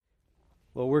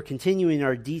Well, we're continuing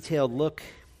our detailed look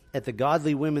at the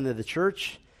godly women of the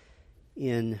church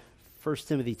in 1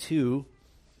 Timothy 2.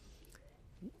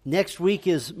 Next week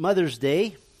is Mother's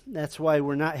Day. That's why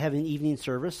we're not having evening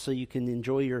service, so you can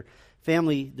enjoy your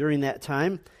family during that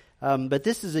time. But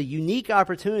this is a unique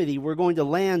opportunity. We're going to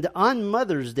land on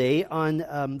Mother's Day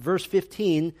on verse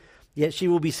 15, yet she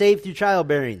will be saved through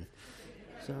childbearing.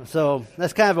 So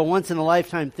that's kind of a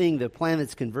once-in-a-lifetime thing. The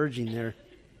planet's converging there.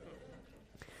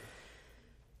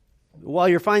 While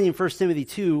you're finding 1 Timothy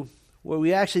 2, well,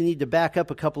 we actually need to back up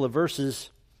a couple of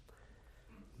verses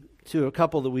to a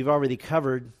couple that we've already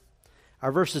covered.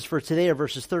 Our verses for today are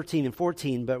verses 13 and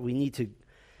 14, but we need to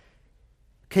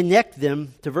connect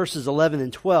them to verses 11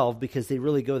 and 12 because they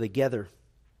really go together.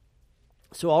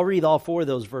 So I'll read all four of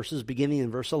those verses, beginning in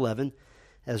verse 11,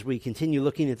 as we continue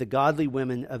looking at the godly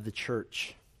women of the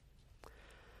church.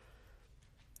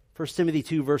 1 Timothy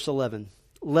 2, verse 11.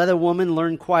 Let a woman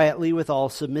learn quietly with all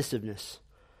submissiveness.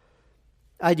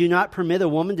 I do not permit a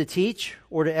woman to teach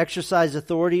or to exercise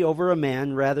authority over a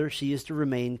man. Rather, she is to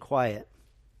remain quiet.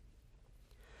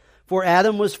 For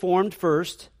Adam was formed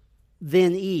first,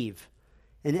 then Eve.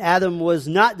 And Adam was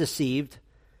not deceived,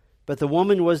 but the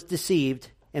woman was deceived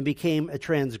and became a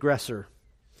transgressor.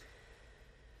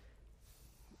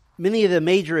 Many of the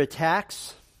major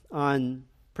attacks on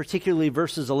particularly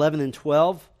verses 11 and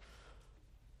 12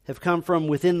 have come from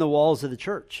within the walls of the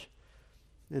church.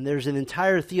 And there's an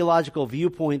entire theological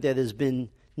viewpoint that has been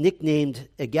nicknamed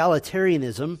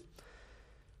egalitarianism.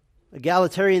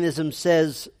 Egalitarianism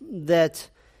says that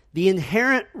the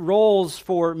inherent roles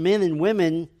for men and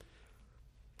women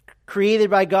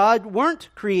created by God weren't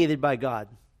created by God.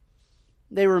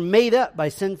 They were made up by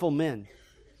sinful men.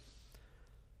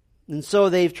 And so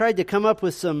they've tried to come up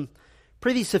with some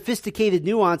pretty sophisticated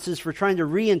nuances for trying to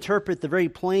reinterpret the very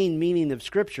plain meaning of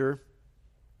Scripture.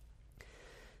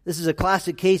 This is a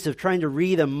classic case of trying to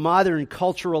read a modern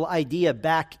cultural idea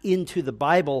back into the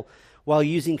Bible while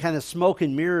using kind of smoke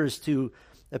and mirrors to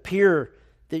appear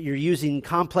that you're using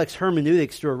complex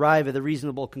hermeneutics to arrive at a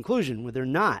reasonable conclusion, when they're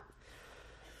not.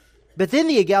 But then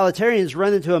the egalitarians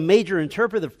run into a major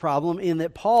interpretive problem in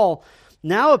that Paul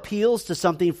now appeals to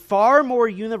something far more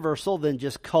universal than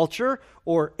just culture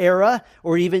or era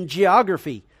or even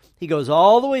geography. He goes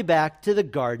all the way back to the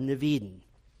Garden of Eden.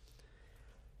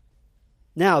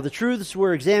 Now, the truths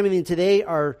we're examining today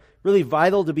are really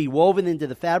vital to be woven into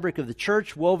the fabric of the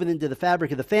church, woven into the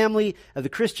fabric of the family, of the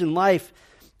Christian life.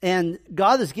 And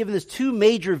God has given us two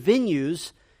major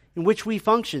venues in which we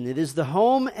function. It is the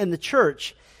home and the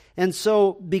church. And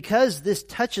so, because this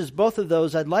touches both of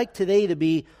those, I'd like today to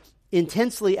be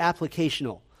intensely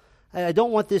applicational. I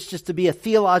don't want this just to be a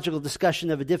theological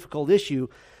discussion of a difficult issue.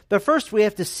 But first, we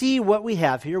have to see what we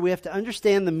have here. We have to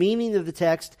understand the meaning of the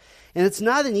text. And it's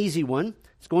not an easy one.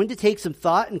 It's going to take some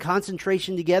thought and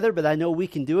concentration together, but I know we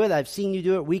can do it. I've seen you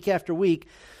do it week after week.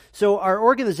 So our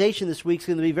organization this week is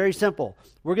going to be very simple.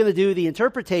 We're going to do the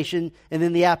interpretation and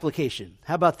then the application.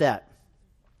 How about that?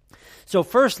 So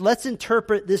first, let's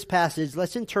interpret this passage.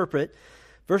 Let's interpret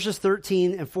verses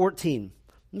 13 and 14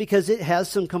 because it has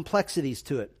some complexities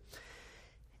to it.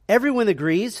 Everyone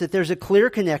agrees that there's a clear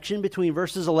connection between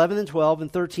verses 11 and 12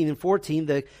 and 13 and 14.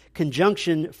 The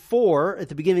conjunction for at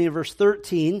the beginning of verse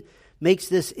 13 makes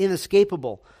this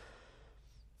inescapable.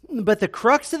 But the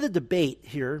crux of the debate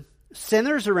here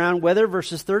centers around whether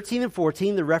verses 13 and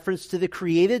 14, the reference to the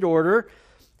created order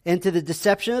and to the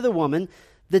deception of the woman,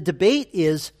 the debate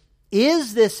is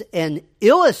this an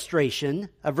illustration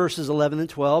of verses 11 and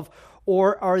 12,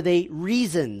 or are they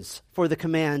reasons for the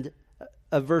command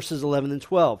of verses 11 and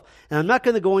 12? And I'm not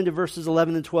going to go into verses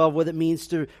 11 and 12, what it means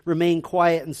to remain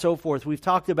quiet and so forth. We've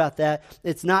talked about that.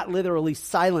 It's not literally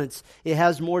silence. It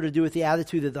has more to do with the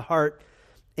attitude of the heart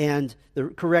and the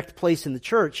correct place in the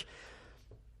church.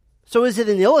 So is it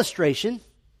an illustration,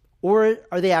 or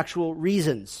are they actual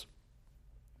reasons?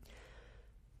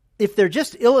 If they're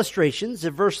just illustrations,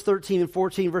 if verse 13 and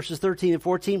 14, verses 13 and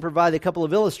 14 provide a couple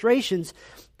of illustrations,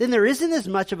 then there isn't as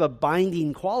much of a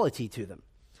binding quality to them.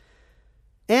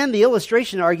 And the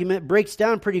illustration argument breaks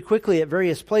down pretty quickly at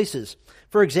various places.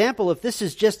 For example, if this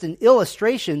is just an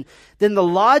illustration, then the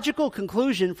logical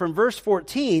conclusion from verse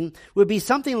 14 would be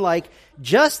something like,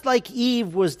 just like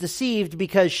Eve was deceived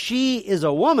because she is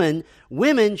a woman,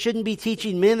 women shouldn't be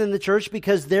teaching men in the church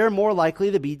because they're more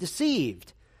likely to be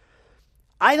deceived.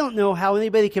 I don't know how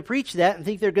anybody could preach that and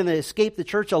think they're going to escape the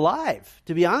church alive,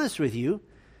 to be honest with you.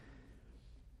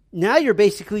 Now you're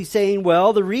basically saying,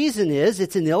 well, the reason is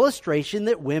it's an illustration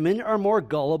that women are more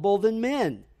gullible than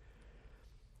men.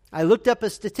 I looked up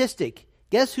a statistic.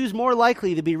 Guess who's more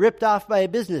likely to be ripped off by a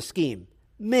business scheme?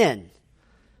 Men.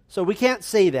 So we can't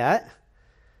say that.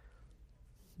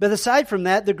 But aside from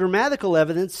that, the grammatical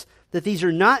evidence that these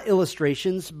are not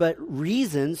illustrations but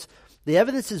reasons, the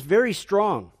evidence is very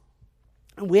strong.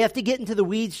 We have to get into the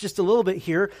weeds just a little bit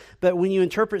here, but when you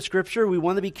interpret Scripture, we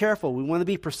want to be careful. We want to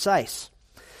be precise.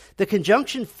 The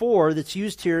conjunction for that's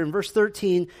used here in verse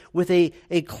 13 with a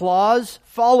clause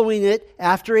following it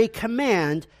after a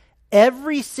command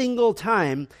every single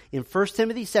time in 1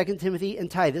 Timothy, 2 Timothy, and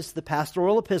Titus, the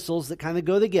pastoral epistles that kind of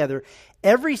go together,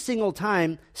 every single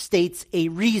time states a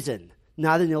reason,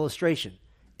 not an illustration.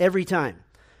 Every time.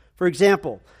 For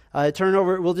example, turn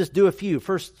over, we'll just do a few.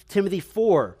 1 Timothy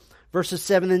 4, verses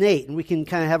 7 and 8, and we can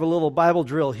kind of have a little Bible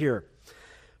drill here.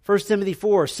 1 Timothy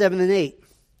 4, 7 and 8.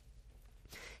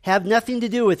 Have nothing to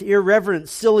do with irreverent,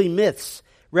 silly myths.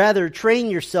 Rather, train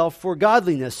yourself for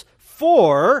godliness.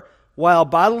 For, while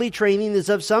bodily training is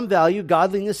of some value,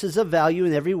 godliness is of value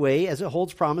in every way, as it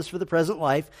holds promise for the present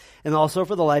life and also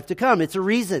for the life to come. It's a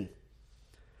reason.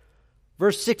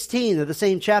 Verse 16 of the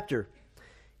same chapter.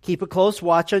 Keep a close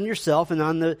watch on yourself and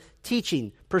on the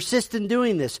teaching. Persist in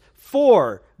doing this.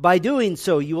 For, by doing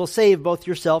so, you will save both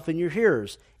yourself and your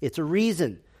hearers. It's a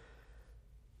reason.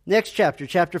 Next chapter,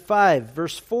 chapter 5,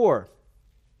 verse 4.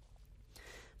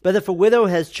 But if a widow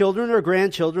has children or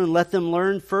grandchildren, let them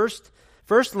learn first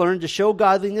learn to show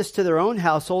godliness to their own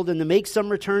household and to make some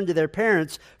return to their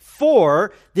parents,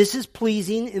 for this is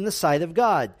pleasing in the sight of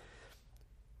God.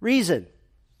 Reason.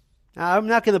 Now, I'm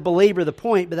not going to belabor the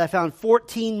point, but I found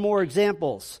 14 more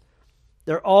examples.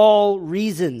 They're all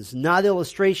reasons, not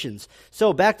illustrations.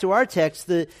 So back to our text,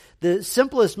 the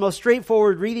simplest, most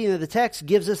straightforward reading of the text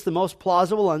gives us the most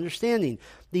plausible understanding.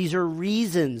 These are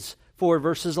reasons for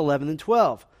verses 11 and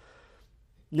 12.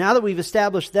 Now that we've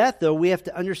established that, though, we have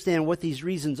to understand what these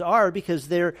reasons are, because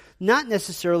they're not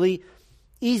necessarily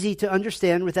easy to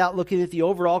understand without looking at the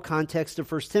overall context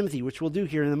of 1 Timothy, which we'll do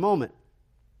here in a moment.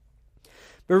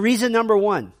 But reason number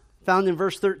one, found in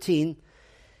verse 13,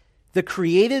 the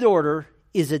created order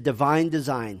is a divine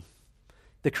design.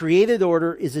 The created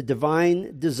order is a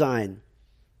divine design.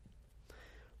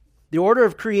 The order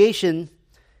of creation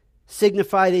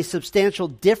signified a substantial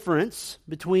difference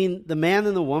between the man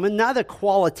and the woman, not a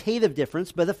qualitative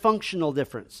difference, but a functional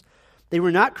difference. They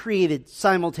were not created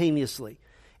simultaneously.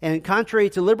 And contrary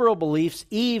to liberal beliefs,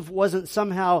 Eve wasn't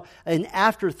somehow an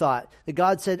afterthought. That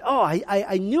God said, oh,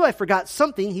 I knew I forgot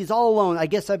something. He's all alone. I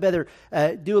guess I better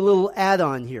do a little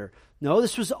add-on here. No,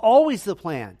 this was always the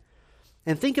plan.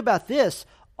 And think about this.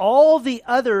 All the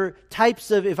other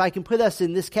types of, if I can put us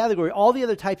in this category, all the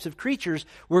other types of creatures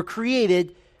were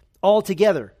created all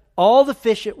together. All the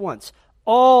fish at once.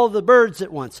 All the birds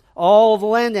at once. All the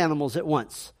land animals at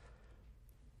once.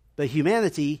 But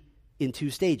humanity in two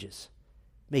stages.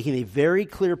 Making a very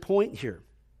clear point here.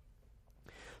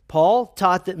 Paul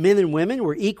taught that men and women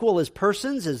were equal as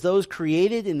persons, as those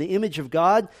created in the image of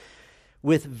God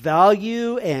with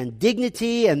value and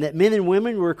dignity, and that men and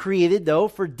women were created, though,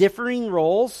 for differing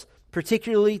roles,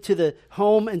 particularly to the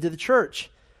home and to the church.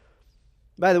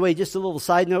 By the way, just a little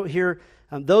side note here.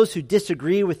 Those who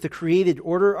disagree with the created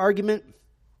order argument,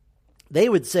 they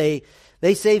say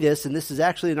this, and this is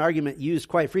actually an argument used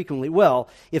quite frequently. Well,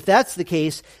 if that's the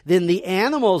case, then the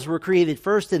animals were created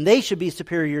first and they should be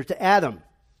superior to Adam.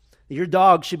 Your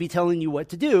dog should be telling you what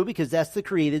to do because that's the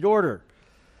created order.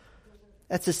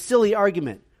 That's a silly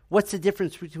argument. What's the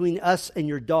difference between us and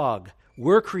your dog?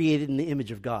 We're created in the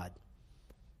image of God.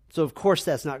 So of course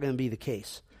that's not going to be the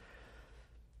case.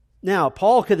 Now,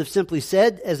 Paul could have simply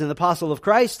said, as an apostle of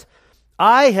Christ,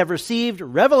 I have received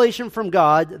revelation from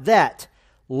God that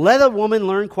let a woman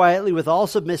learn quietly with all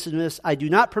submissiveness. I do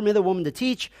not permit a woman to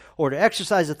teach or to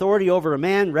exercise authority over a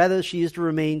man. Rather, she is to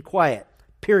remain quiet.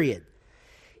 Period.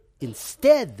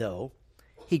 Instead, though,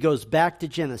 he goes back to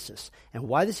Genesis. And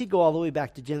why does he go all the way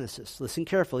back to Genesis? Listen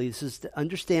carefully. This is to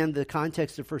understand the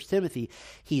context of 1 Timothy.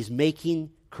 He's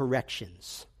making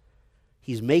corrections.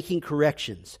 He's making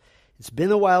corrections. It's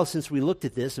been a while since we looked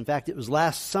at this. In fact, it was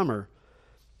last summer.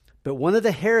 But one of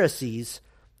the heresies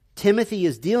Timothy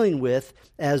is dealing with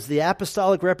as the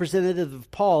apostolic representative of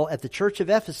Paul at the church of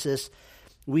Ephesus,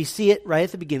 we see it right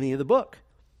at the beginning of the book.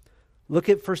 Look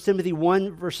at 1 Timothy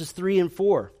 1, verses 3 and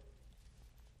 4.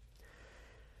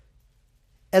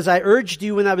 As I urged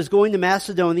you when I was going to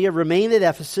Macedonia, remain at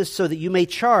Ephesus so that you may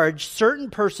charge certain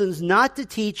persons not to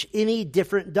teach any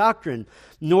different doctrine,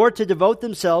 nor to devote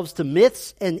themselves to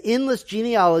myths and endless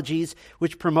genealogies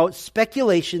which promote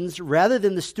speculations rather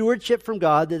than the stewardship from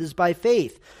God that is by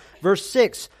faith. Verse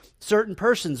 6, certain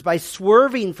persons, by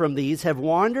swerving from these, have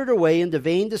wandered away into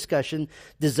vain discussion,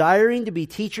 desiring to be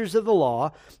teachers of the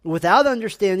law, without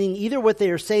understanding either what they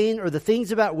are saying or the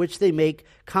things about which they make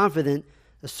confident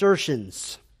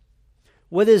assertions.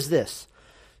 What is this?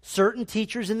 certain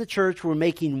teachers in the church were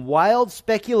making wild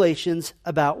speculations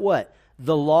about what?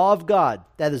 The law of God.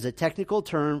 That is a technical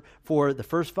term for the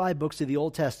first 5 books of the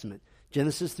Old Testament,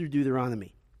 Genesis through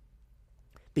Deuteronomy.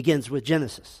 Begins with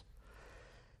Genesis.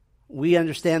 We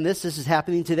understand this. This is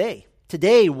happening today.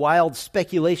 Today, wild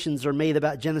speculations are made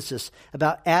about Genesis,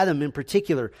 about Adam in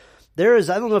particular. There is,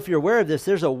 I don't know if you're aware of this,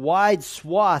 there's a wide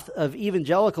swath of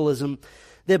evangelicalism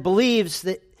that believes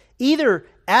that either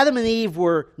Adam and Eve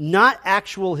were not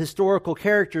actual historical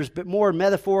characters, but more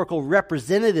metaphorical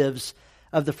representatives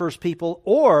of the first people,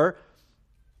 or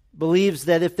believes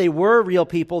that if they were real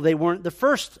people, they weren't the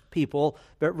first people,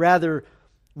 but rather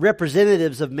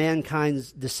representatives of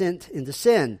mankind's descent into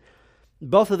sin.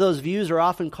 Both of those views are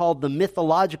often called the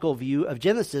mythological view of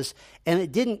Genesis, and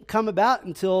it didn't come about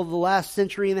until the last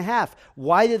century and a half.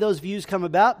 Why did those views come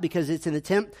about? Because it's an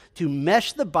attempt to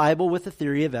mesh the Bible with the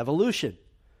theory of evolution.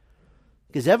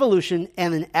 Because evolution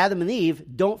and an Adam and Eve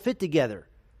don't fit together.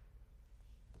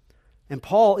 And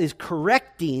Paul is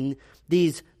correcting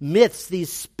these myths,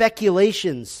 these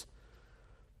speculations,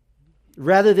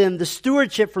 rather than the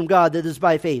stewardship from God that is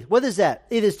by faith. What is that?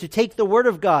 It is to take the Word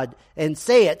of God and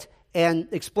say it and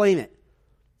explain it.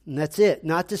 And that's it.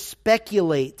 Not to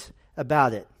speculate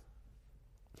about it.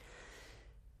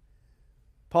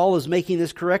 Paul is making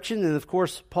this correction, and of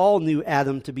course, Paul knew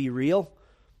Adam to be real.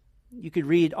 You could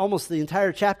read almost the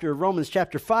entire chapter of Romans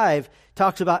chapter 5,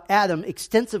 talks about Adam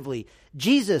extensively.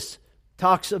 Jesus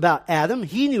talks about Adam.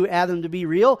 He knew Adam to be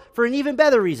real for an even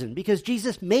better reason, because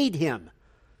Jesus made him.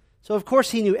 So of course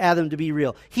he knew Adam to be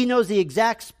real. He knows the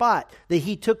exact spot that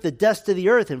he took the dust of the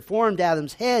earth and formed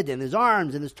Adam's head and his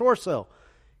arms and his torso.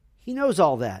 He knows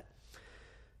all that.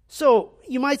 So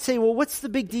you might say, well, what's the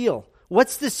big deal?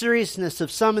 What's the seriousness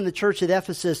of some in the church at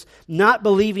Ephesus not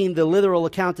believing the literal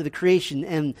account of the creation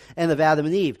and of Adam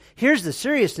and Eve? Here's the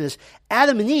seriousness.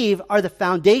 Adam and Eve are the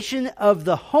foundation of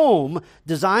the home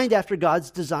designed after God's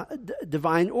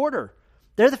divine order.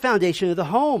 They're the foundation of the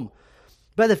home.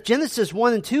 But if Genesis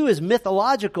 1 and 2 is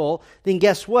mythological, then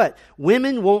guess what?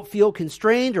 Women won't feel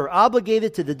constrained or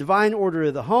obligated to the divine order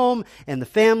of the home and the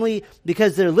family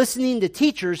because they're listening to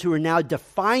teachers who are now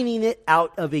defining it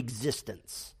out of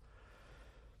existence.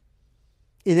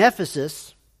 In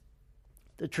Ephesus,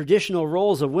 the traditional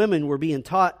roles of women were being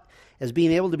taught as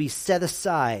being able to be set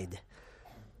aside.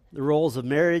 The roles of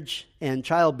marriage and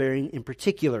childbearing in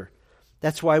particular.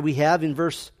 That's why we have in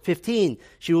verse 15,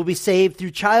 she will be saved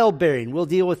through childbearing. We'll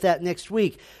deal with that next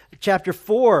week. Chapter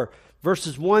 4,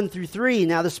 verses 1 through 3.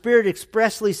 Now the Spirit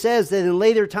expressly says that in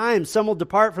later times some will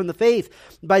depart from the faith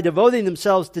by devoting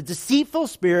themselves to deceitful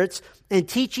spirits and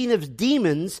teaching of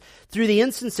demons through the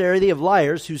insincerity of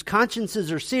liars whose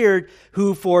consciences are seared,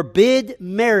 who forbid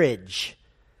marriage.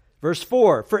 Verse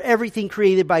 4, for everything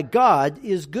created by God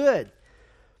is good.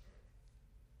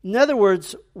 In other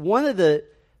words, one of the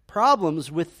problems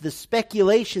with the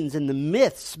speculations and the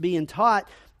myths being taught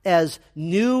as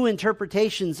new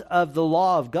interpretations of the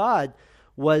law of God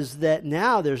was that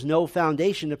now there's no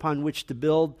foundation upon which to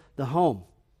build the home.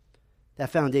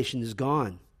 That foundation is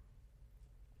gone.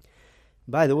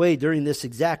 By the way, during this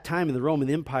exact time in the Roman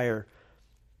Empire,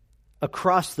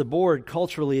 across the board,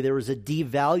 culturally, there was a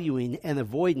devaluing and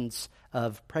avoidance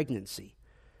of pregnancy.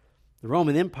 The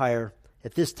Roman Empire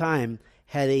at this time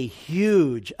had a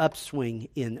huge upswing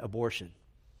in abortion.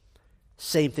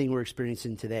 Same thing we're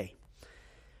experiencing today.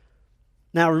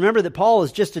 Now remember that Paul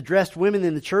has just addressed women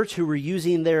in the church who were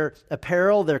using their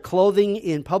apparel, their clothing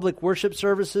in public worship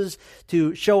services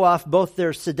to show off both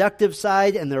their seductive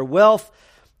side and their wealth.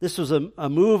 This was a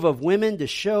move of women to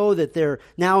show that they're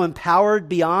now empowered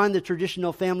beyond the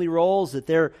traditional family roles, that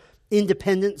they're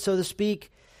independent, so to speak.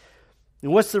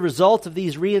 And what's the result of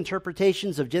these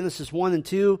reinterpretations of Genesis 1 and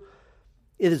 2?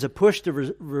 It is a push to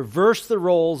reverse the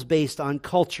roles based on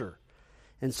culture.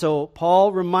 And so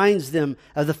Paul reminds them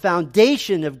of the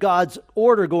foundation of God's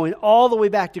order going all the way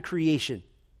back to creation.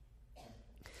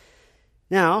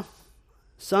 Now,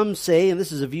 some say, and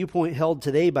this is a viewpoint held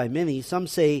today by many, some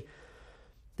say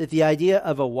that the idea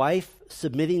of a wife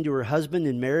submitting to her husband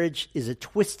in marriage is a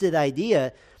twisted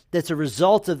idea that's a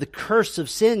result of the curse of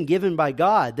sin given by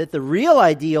God, that the real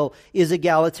ideal is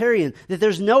egalitarian, that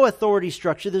there's no authority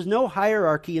structure, there's no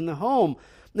hierarchy in the home,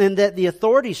 and that the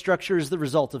authority structure is the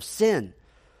result of sin.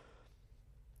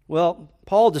 Well,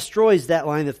 Paul destroys that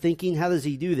line of thinking. How does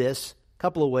he do this? A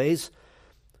couple of ways.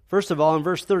 First of all, in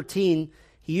verse 13,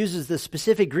 he uses the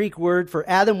specific Greek word for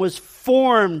Adam was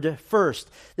formed first.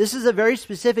 This is a very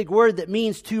specific word that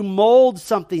means to mold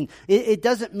something. It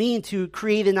doesn't mean to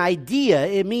create an idea.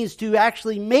 It means to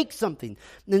actually make something.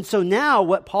 And so now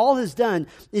what Paul has done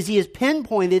is he has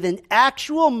pinpointed an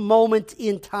actual moment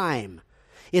in time.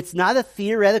 It's not a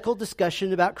theoretical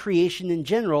discussion about creation in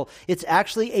general. It's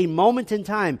actually a moment in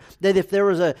time that if there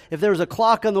was a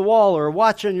clock on the wall or a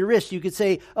watch on your wrist, you could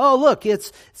say, oh, look,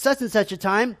 it's such and such a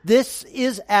time. This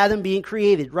is Adam being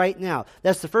created right now.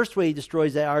 That's the first way he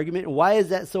destroys that argument. And why is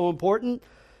that so important?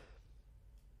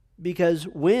 Because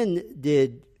when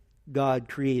did God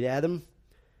create Adam?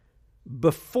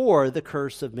 Before the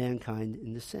curse of mankind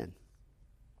into sin.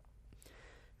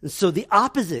 And so the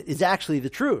opposite is actually the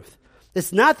truth.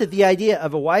 It's not that the idea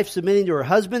of a wife submitting to her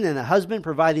husband and a husband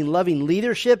providing loving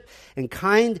leadership and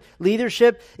kind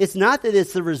leadership, it's not that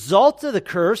it's the result of the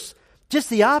curse, just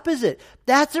the opposite.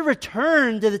 That's a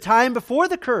return to the time before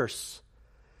the curse.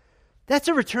 That's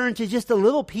a return to just a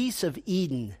little piece of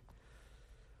Eden.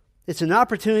 It's an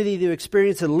opportunity to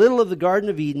experience a little of the Garden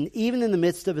of Eden, even in the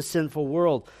midst of a sinful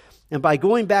world. And by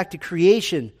going back to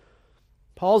creation,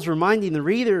 Paul's reminding the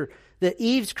reader that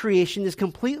Eve's creation is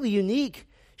completely unique.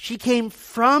 She came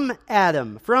from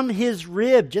Adam, from his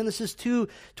rib. Genesis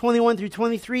 2:21 through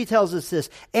 23 tells us this,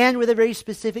 and with a very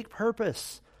specific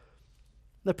purpose.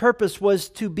 The purpose was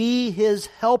to be his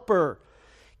helper.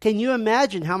 Can you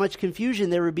imagine how much confusion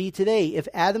there would be today if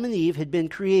Adam and Eve had been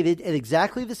created at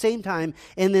exactly the same time,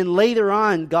 and then later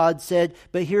on God said,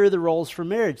 but here are the roles for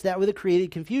marriage? That would have created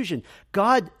confusion.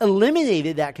 God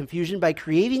eliminated that confusion by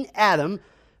creating Adam,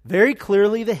 very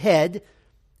clearly the head,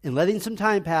 and letting some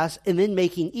time pass, and then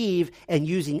making Eve and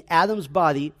using Adam's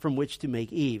body from which to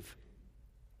make Eve.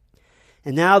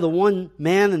 And now the one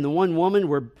man and the one woman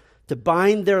were to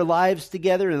bind their lives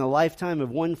together in a lifetime of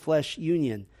one flesh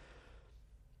union.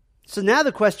 So now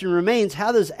the question remains,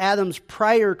 how does Adam's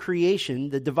prior creation,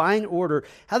 the divine order,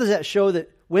 how does that show that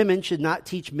women should not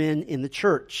teach men in the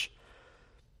church?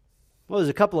 Well, there's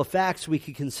a couple of facts we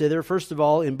could consider. First of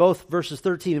all, in both verses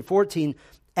 13 and 14,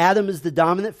 Adam is the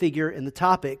dominant figure in the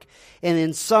topic. And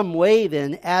in some way,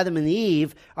 then, Adam and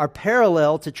Eve are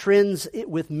parallel to trends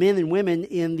with men and women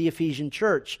in the Ephesian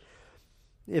church.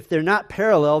 If they're not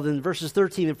parallel, then verses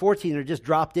 13 and 14 are just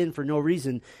dropped in for no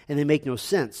reason, and they make no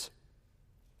sense.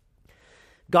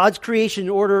 God's creation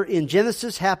order in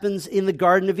Genesis happens in the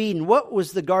Garden of Eden. What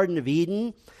was the Garden of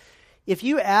Eden? If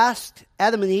you asked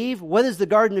Adam and Eve, what is the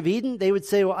Garden of Eden? They would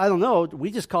say, well, I don't know. We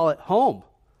just call it home.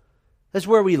 That's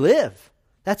where we live.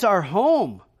 That's our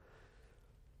home.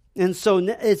 And so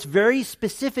it's very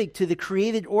specific to the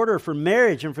created order for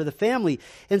marriage and for the family.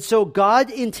 And so God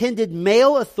intended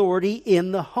male authority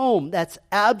in the home. That's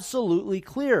absolutely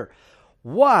clear.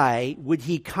 Why would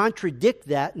he contradict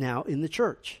that now in the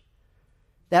church?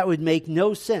 That would make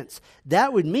no sense.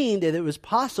 That would mean that it was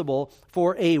possible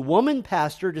for a woman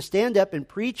pastor to stand up and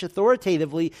preach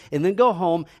authoritatively and then go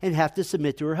home and have to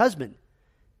submit to her husband.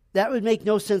 That would make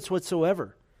no sense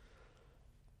whatsoever.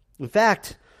 In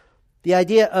fact, the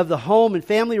idea of the home and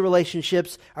family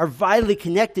relationships are vitally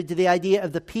connected to the idea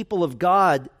of the people of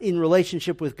God in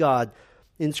relationship with God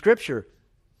in Scripture.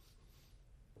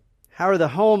 How are the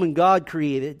home and God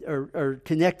created or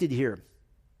connected here?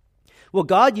 Well,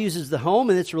 God uses the home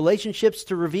and its relationships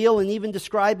to reveal and even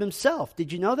describe himself.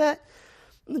 Did you know that?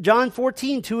 John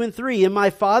 14:2 and 3, in my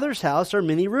Father's house are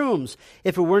many rooms.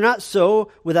 If it were not so,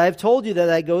 would I have told you that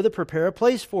I go to prepare a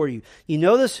place for you? You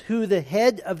notice who the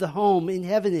head of the home in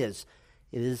heaven is.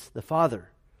 It is the Father.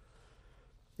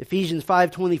 Ephesians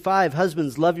 5:25,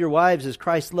 husbands, love your wives as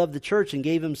Christ loved the church and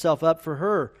gave himself up for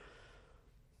her.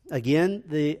 Again,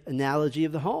 the analogy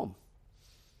of the home.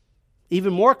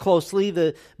 Even more closely,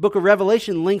 the book of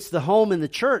Revelation links the home and the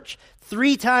church.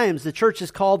 3 times the church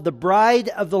is called the bride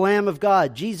of the Lamb of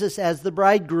God, Jesus as the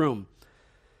bridegroom.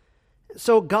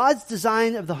 So God's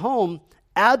design of the home,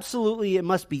 absolutely, it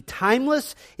must be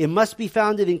timeless. It must be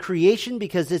founded in creation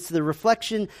because it's the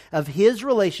reflection of his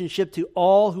relationship to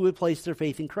all who would place their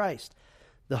faith in Christ.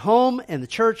 The home and the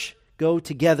church go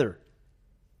together.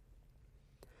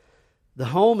 The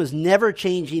home is never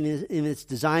changing in its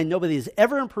design. Nobody has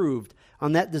ever improved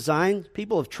on that design.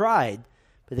 People have tried,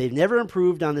 but they've never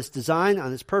improved on this design,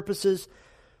 on its purposes.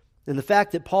 And the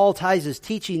fact that Paul ties his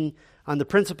teaching on the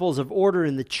principles of order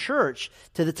in the church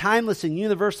to the timeless and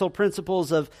universal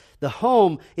principles of the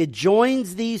home, it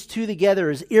joins these two together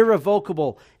as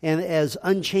irrevocable and as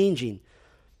unchanging.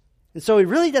 And so it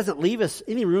really doesn't leave us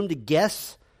any room to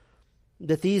guess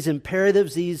that these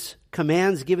imperatives, these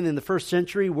commands given in the first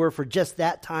century were for just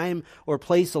that time or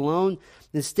place alone.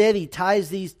 Instead, he ties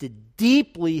these to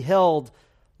deeply held,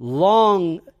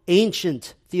 long,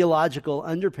 ancient theological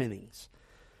underpinnings.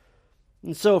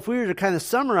 And so if we were to kind of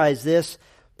summarize this,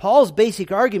 Paul's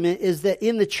basic argument is that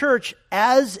in the church,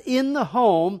 as in the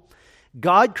home,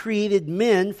 God created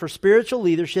men for spiritual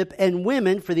leadership and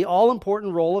women for the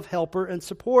all-important role of helper and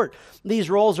support. These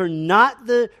roles are not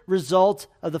the result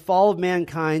of the fall of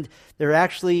mankind. They're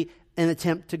actually an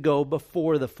attempt to go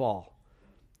before the fall,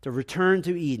 to return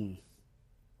to Eden.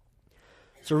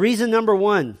 So reason number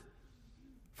one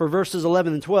for verses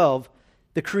 11 and 12,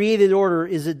 the created order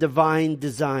is a divine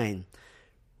design.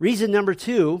 Reason number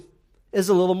two is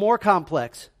a little more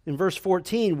complex. In verse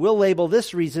 14, we'll label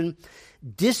this reason,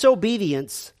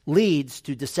 disobedience leads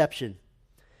to deception.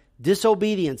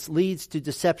 Disobedience leads to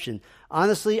deception.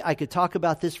 Honestly, I could talk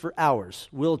about this for hours.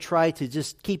 We'll try to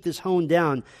just keep this honed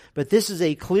down. But this is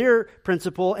a clear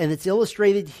principle, and it's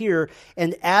illustrated here.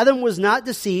 And Adam was not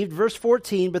deceived, verse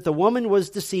 14, but the woman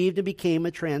was deceived and became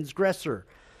a transgressor.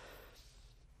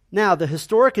 Now, the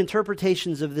historic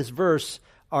interpretations of this verse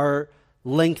are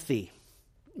lengthy,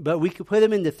 but we could put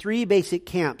them into three basic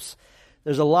camps.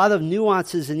 There's a lot of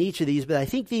nuances in each of these, but I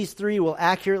think these three will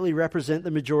accurately represent the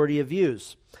majority of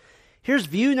views. Here's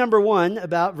view number one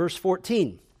about verse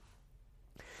 14.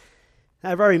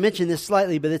 I've already mentioned this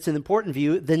slightly, but it's an important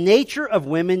view. The nature of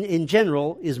women in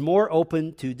general is more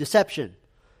open to deception.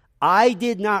 I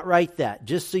did not write that,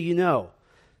 just so you know.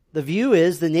 The view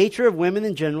is the nature of women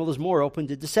in general is more open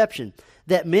to deception.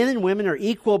 That men and women are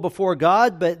equal before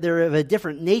God, but they're of a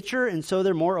different nature, and so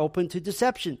they're more open to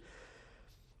deception.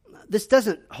 This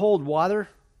doesn't hold water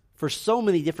for so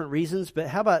many different reasons, but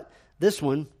how about this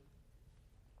one?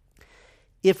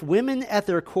 If women at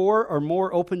their core are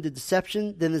more open to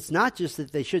deception, then it's not just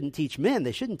that they shouldn't teach men,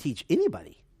 they shouldn't teach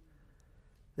anybody.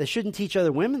 They shouldn't teach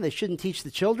other women, they shouldn't teach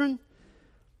the children.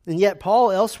 And yet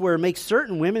Paul elsewhere makes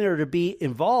certain women are to be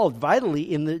involved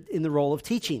vitally in the role of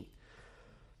teaching.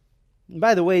 And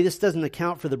by the way, this doesn't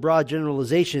account for the broad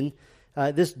generalization.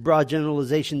 This broad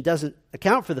generalization doesn't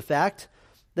account for the fact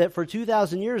that for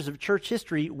 2,000 years of church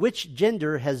history, which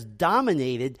gender has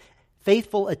dominated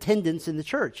faithful attendance in the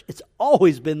church? It's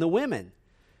always been the women.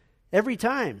 Every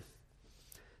time.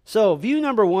 So, view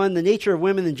number one, the nature of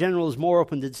women in general is more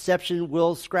open to deception.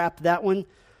 We'll scrap that one.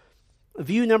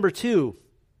 View number two,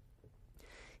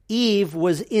 Eve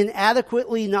was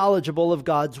inadequately knowledgeable of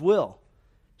God's will.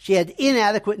 She had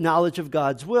inadequate knowledge of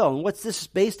God's will. And what's this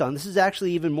based on? This is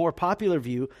actually even more popular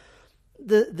view.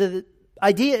 The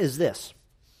idea is this.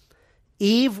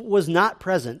 Eve was not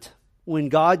present when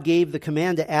God gave the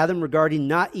command to Adam regarding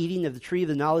not eating of the tree of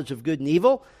the knowledge of good and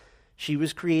evil. She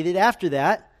was created after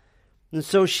that. And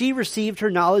so she received her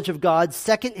knowledge of God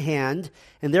secondhand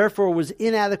and therefore was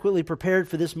inadequately prepared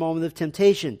for this moment of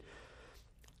temptation.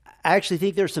 I actually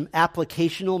think there's some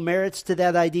applicational merits to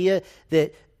that idea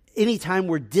that anytime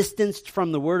we're distanced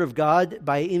from the Word of God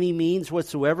by any means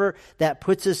whatsoever, that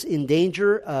puts us in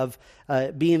danger of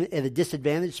being at a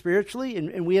disadvantage spiritually,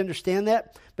 and we understand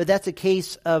that, but that's a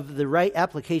case of the right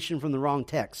application from the wrong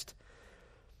text.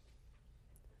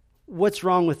 What's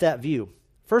wrong with that view?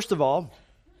 First of all,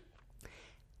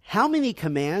 how many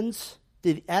commands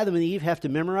did Adam and Eve have to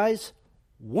memorize?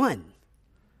 One.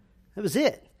 That was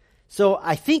it. So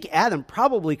I think Adam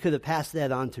probably could have passed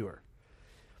that on to her.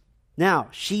 Now,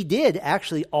 she did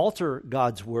actually alter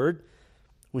God's word.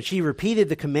 When she repeated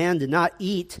the command to not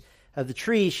eat of the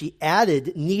tree, she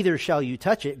added, neither shall you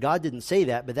touch it. God didn't say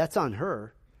that, but that's on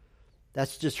her.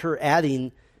 That's just her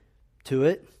adding to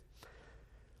it.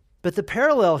 But the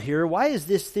parallel here, why is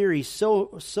this theory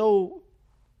so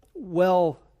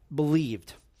well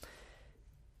believed?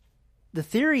 The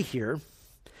theory here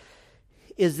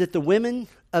is that the women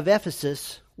of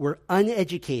Ephesus were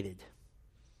uneducated.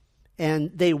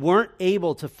 And they weren't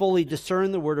able to fully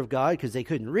discern the Word of God because they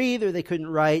couldn't read or they couldn't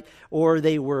write, or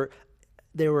they were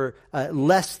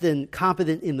less than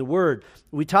competent in the Word.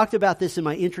 We talked about this in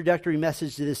my introductory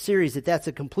message to this series, that's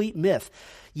a complete myth.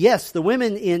 Yes, the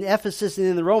women in Ephesus and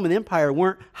in the Roman Empire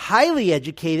weren't highly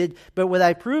educated, but what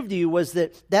I proved to you was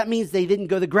that means they didn't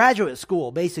go to graduate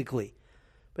school, basically.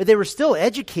 But they were still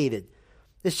educated.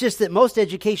 It's just that most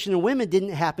education of women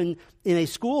didn't happen in a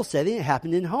school setting, it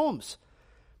happened in homes.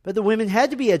 But the women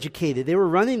had to be educated. They were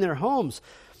running their homes.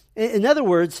 In other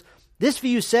words, this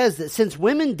view says that since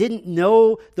women didn't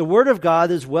know the Word of God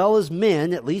as well as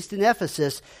men, at least in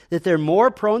Ephesus, that they're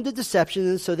more prone to deception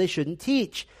and so they shouldn't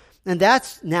teach. And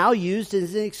that's now used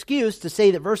as an excuse to say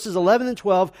that verses 11 and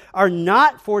 12 are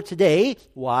not for today.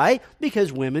 Why?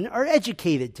 Because women are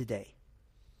educated today.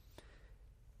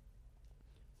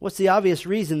 What's the obvious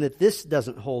reason that this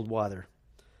doesn't hold water?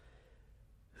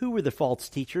 Who were the false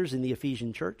teachers in the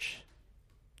Ephesian church?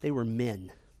 They were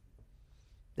men.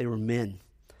 They were men.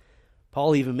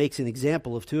 Paul even makes an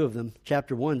example of two of them.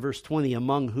 Chapter 1, verse 20,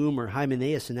 among whom are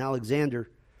Hymenaeus and Alexander.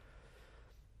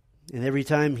 And every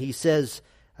time he says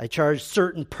I charge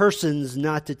certain persons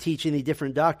not to teach any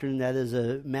different doctrine. That is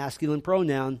a masculine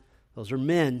pronoun. Those are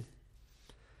men.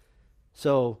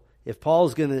 So if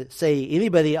Paul's going to say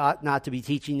anybody ought not to be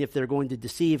teaching if they're going to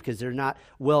deceive because they're not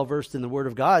well versed in the Word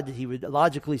of God, he would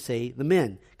logically say the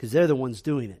men, because they're the ones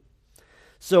doing it.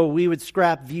 So we would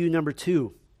scrap view number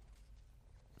 2.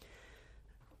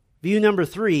 View number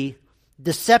 3,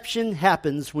 deception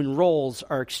happens when roles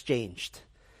are exchanged.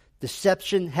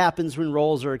 Deception happens when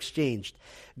roles are exchanged.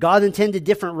 God intended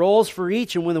different roles for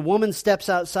each, and when a woman steps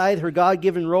outside her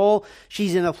God-given role,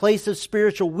 she's in a place of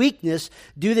spiritual weakness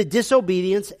due to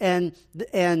disobedience, and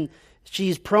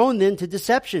she's prone then to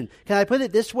deception. Can I put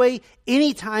it this way?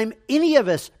 Anytime any of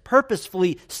us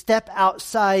purposefully step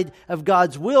outside of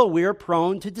God's will, we are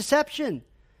prone to deception.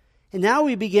 And now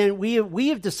we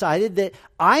have decided that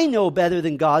I know better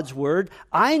than God's Word.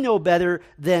 I know better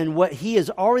than what He has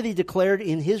already declared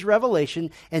in His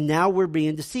revelation, and now we're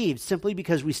being deceived simply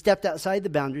because we stepped outside the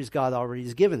boundaries God already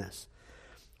has given us.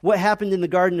 What happened in the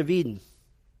Garden of Eden?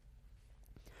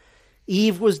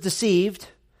 Eve was deceived,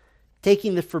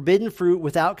 taking the forbidden fruit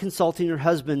without consulting her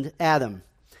husband, Adam.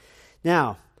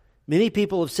 Now, many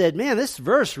people have said, man, this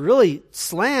verse really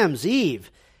slams Eve,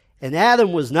 and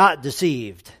Adam was not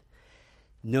deceived.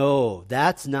 No,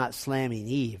 that's not slamming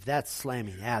Eve. That's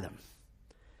slamming Adam.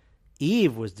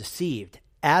 Eve was deceived.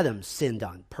 Adam sinned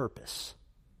on purpose.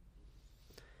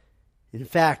 In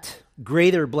fact,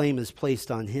 greater blame is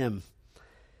placed on him.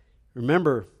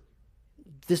 Remember,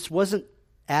 this wasn't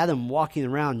Adam walking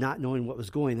around not knowing what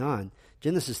was going on.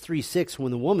 Genesis 3:6,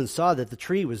 when the woman saw that the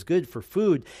tree was good for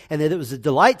food, and that it was a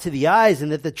delight to the eyes,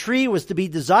 and that the tree was to be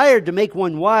desired to make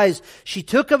one wise, she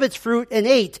took of its fruit and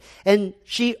ate, and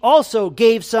she also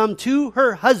gave some to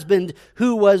her husband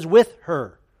who was with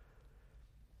her.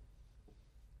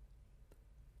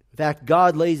 In fact,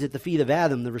 God lays at the feet of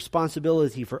Adam the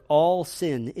responsibility for all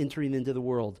sin entering into the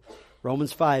world.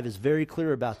 Romans 5 is very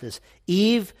clear about this.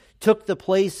 Eve took the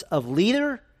place of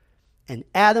leader, and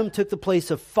Adam took the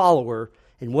place of follower.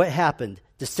 And what happened?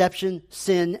 Deception,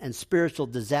 sin, and spiritual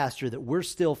disaster that we're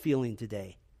still feeling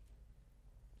today.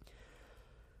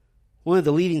 One of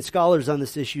the leading scholars on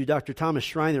this issue, Dr. Thomas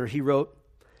Schreiner, he wrote,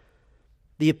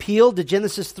 "The appeal to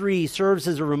Genesis 3 serves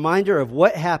as a reminder of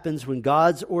what happens when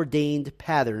God's ordained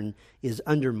pattern is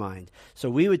undermined." So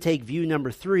we would take view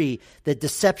number 3, that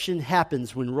deception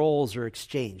happens when roles are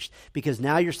exchanged. Because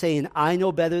now you're saying, I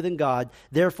know better than God,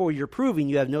 therefore you're proving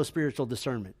you have no spiritual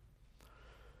discernment.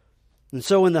 And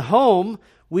so in the home,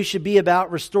 we should be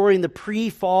about restoring the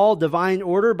pre-fall divine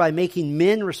order by making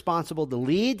men responsible to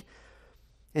lead.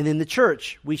 And in the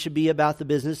church, we should be about the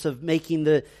business of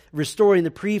restoring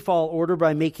the pre-fall order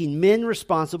by making men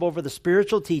responsible for the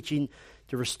spiritual teaching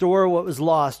to restore what was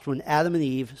lost when Adam and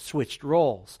Eve switched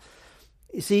roles.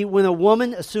 You see, when a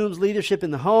woman assumes leadership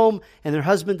in the home and her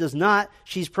husband does not,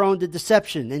 she's prone to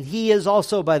deception. And he is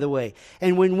also, by the way.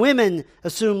 And when women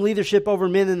assume leadership over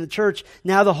men in the church,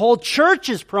 now the whole church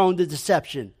is prone to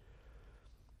deception.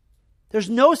 There's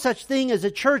no such thing as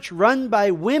a church run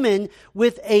by women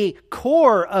with a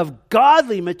core of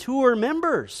godly, mature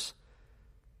members.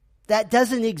 That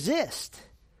doesn't exist.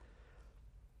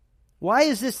 Why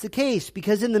is this the case?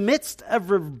 Because in the midst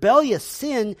of rebellious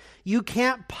sin, you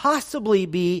can't possibly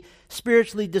be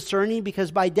spiritually discerning,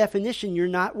 because by definition, you're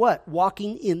not what?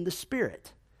 Walking in the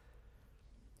Spirit.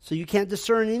 So you can't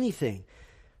discern anything.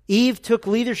 Eve took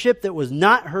leadership that was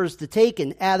not hers to take,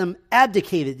 and Adam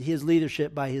abdicated his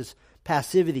leadership by his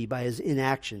passivity, by his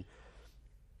inaction.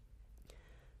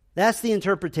 That's the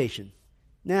interpretation.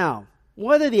 Now,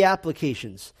 what are the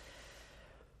applications?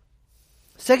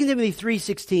 2 Timothy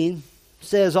 3:16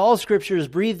 says, all Scripture is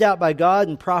breathed out by God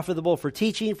and profitable for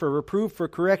teaching, for reproof, for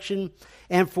correction,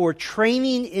 and for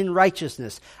training in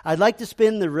righteousness. I'd like to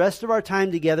spend the rest of our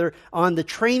time together on the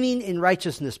training in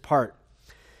righteousness part.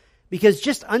 Because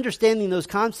just understanding those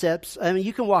concepts, I mean,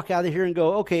 you can walk out of here and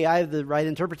go, okay, I have the right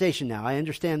interpretation now. I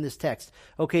understand this text.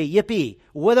 Okay, yippee.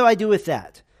 What do I do with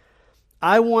that?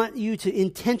 I want you to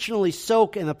intentionally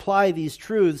soak and apply these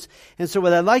truths. And so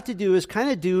what I'd like to do is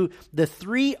kind of do the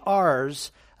 3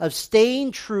 R's of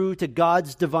staying true to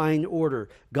God's divine order,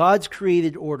 God's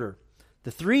created order.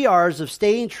 The 3 R's of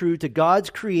staying true to God's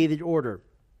created order.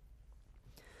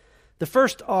 The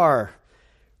first R,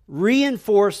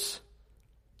 reinforce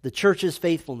the church's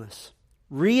faithfulness.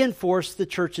 Reinforce the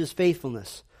church's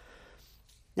faithfulness.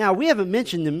 Now, we haven't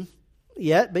mentioned him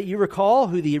yet, but you recall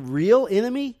who the real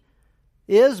enemy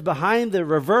is behind the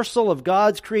reversal of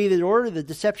God's created order, the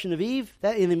deception of Eve?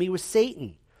 That enemy was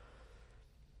Satan.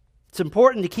 It's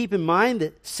important to keep in mind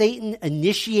that Satan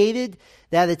initiated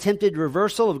that attempted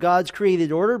reversal of God's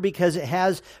created order because it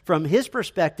has, from his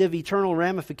perspective, eternal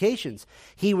ramifications.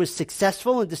 He was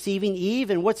successful in deceiving Eve,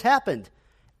 and what's happened?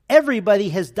 Everybody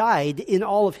has died in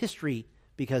all of history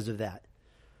because of that.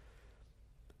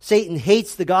 Satan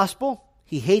hates the gospel.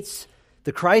 He hates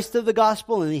the Christ of the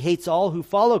gospel, and he hates all who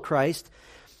follow Christ.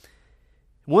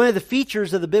 One of the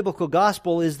features of the biblical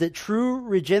gospel is that true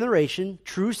regeneration,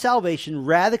 true salvation,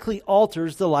 radically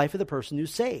alters the life of the person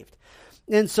who's saved.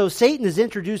 And so Satan has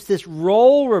introduced this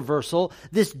role reversal,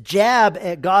 this jab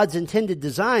at God's intended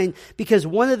design, because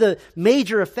one of the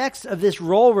major effects of this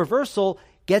role reversal,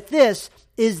 get this,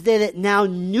 is that it now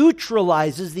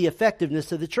neutralizes the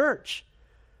effectiveness of the church.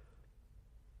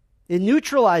 It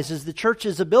neutralizes the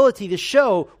church's ability to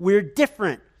show we're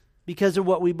different because of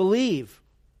what we believe.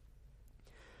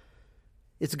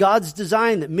 It's God's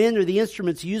design that men are the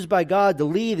instruments used by God to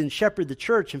lead and shepherd the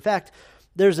church. In fact,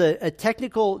 there's a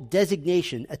technical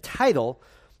designation, a title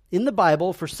in the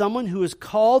Bible for someone who is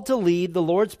called to lead the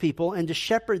Lord's people and to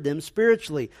shepherd them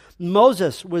spiritually.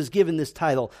 Moses was given this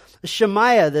title.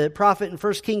 Shemaiah, the prophet in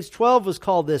 1 Kings 12, was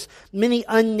called this. Many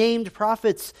unnamed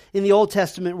prophets in the Old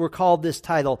Testament were called this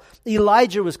title.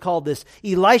 Elijah was called this.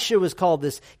 Elisha was called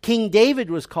this. King David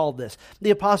was called this.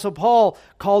 The Apostle Paul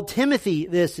called Timothy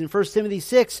this in 1 Timothy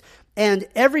 6. And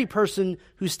every person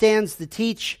who stands to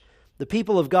teach the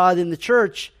people of God in the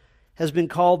church has been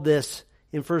called this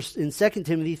in 2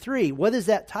 Timothy 3. What is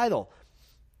that title?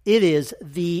 It is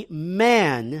the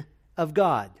man of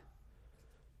God.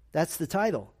 That's the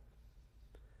title.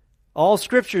 All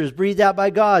Scripture is breathed out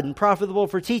by God and profitable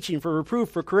for teaching, for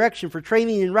reproof, for correction, for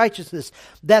training in righteousness,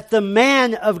 that the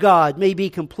man of God may be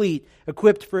complete,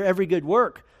 equipped for every good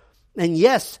work. And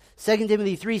yes, 2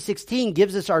 Timothy 3:16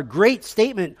 gives us our great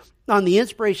statement on the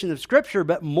inspiration of Scripture,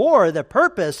 but more, the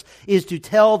purpose is to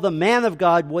tell the man of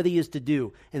God what he is to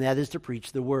do, and that is to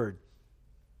preach the word.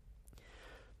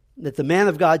 That the man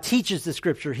of God teaches the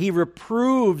Scripture, he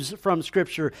reproves from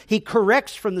Scripture, he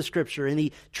corrects from the Scripture, and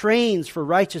he trains for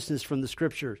righteousness from the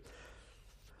Scriptures.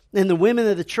 And the women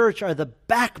of the church are the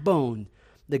backbone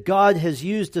that God has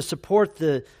used to support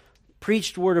the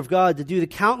preached word of God, to do the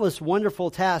countless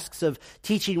wonderful tasks of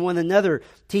teaching one another,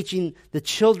 teaching the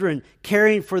children,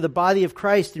 caring for the body of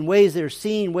Christ in ways that are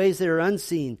seen, ways that are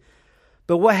unseen.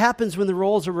 But what happens when the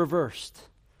roles are reversed?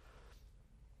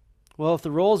 Well, if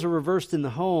the roles are reversed in the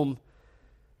home,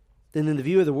 then in the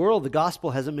view of the world, the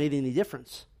gospel hasn't made any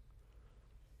difference.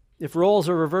 If roles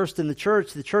are reversed in the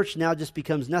church now just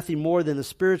becomes nothing more than a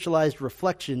spiritualized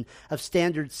reflection of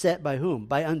standards set by whom?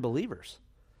 By unbelievers.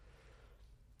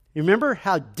 You remember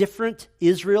how different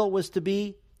Israel was to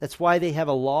be? That's why they have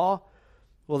a law.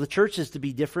 Well, the church is to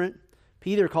be different.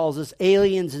 Peter calls us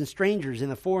aliens and strangers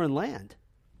in a foreign land.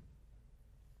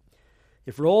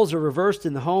 If roles are reversed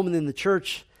in the home and in the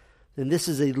church, then this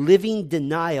is a living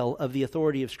denial of the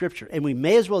authority of Scripture. And we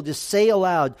may as well just say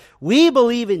aloud, we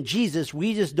believe in Jesus,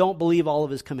 we just don't believe all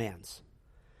of his commands.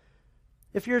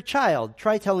 If you're a child,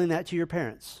 try telling that to your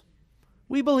parents.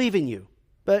 We believe in you,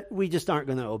 but we just aren't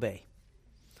going to obey.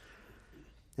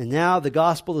 And now the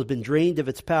gospel has been drained of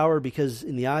its power because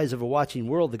in the eyes of a watching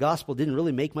world, the gospel didn't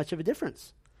really make much of a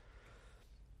difference.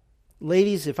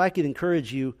 Ladies, if I could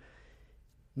encourage you,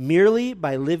 merely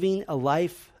by living a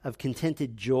life of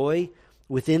contented joy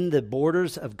within the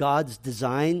borders of God's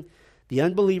design, the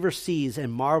unbeliever sees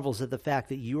and marvels at the fact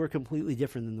that you are completely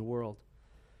different than the world.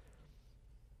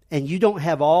 And you don't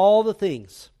have all the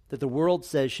things that the world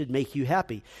says should make you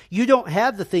happy. You don't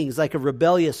have the things like a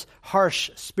rebellious, harsh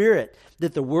spirit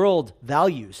that the world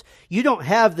values. You don't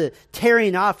have the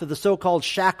tearing off of the so-called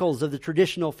shackles of the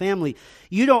traditional family.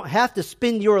 You don't have to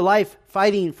spend your life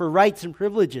fighting for rights and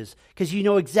privileges because you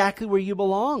know exactly where you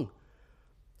belong.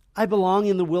 I belong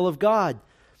in the will of God.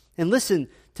 And listen,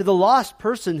 to the lost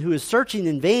person who is searching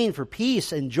in vain for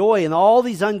peace and joy and all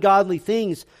these ungodly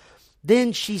things,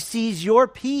 then she sees your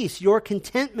peace, your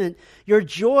contentment, your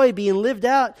joy being lived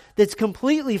out that's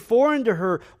completely foreign to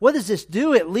her. What does this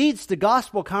do? It leads to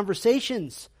gospel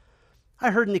conversations.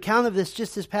 I heard an account of this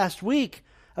just this past week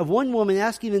of one woman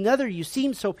asking another, you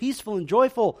seem so peaceful and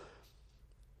joyful.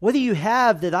 What do you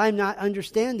have that I'm not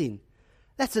understanding?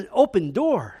 That's an open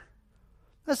door.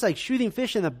 That's like shooting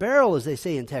fish in a barrel, as they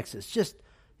say in Texas. Just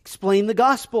explain the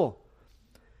gospel.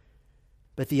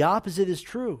 But the opposite is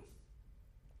true.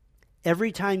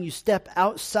 Every time you step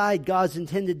outside God's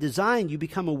intended design, you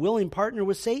become a willing partner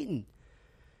with Satan.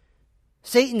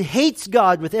 Satan hates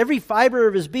God with every fiber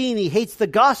of his being. He hates the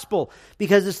gospel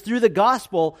because it's through the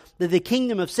gospel that the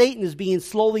kingdom of Satan is being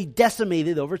slowly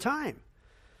decimated over time.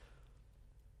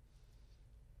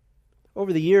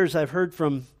 Over the years, I've heard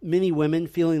from many women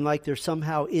feeling like they're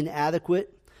somehow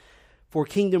inadequate for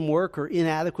kingdom work or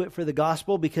inadequate for the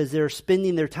gospel because they're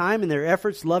spending their time and their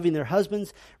efforts loving their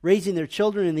husbands, raising their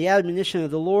children in the admonition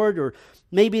of the Lord, or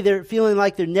maybe they're feeling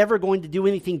like they're never going to do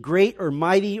anything great or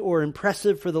mighty or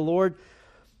impressive for the Lord.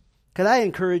 Could I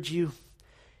encourage you?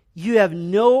 You have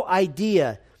no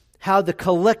idea how the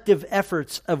collective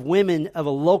efforts of women of a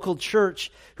local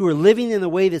church who are living in a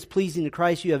way that's pleasing to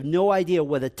Christ, you have no idea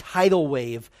what a tidal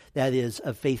wave that is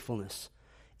of faithfulness.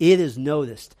 It is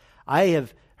noticed. I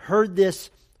have heard this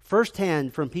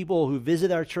firsthand from people who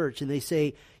visit our church, and they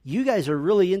say, you guys are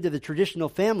really into the traditional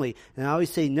family. And I always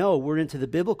say, no, we're into the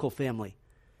biblical family.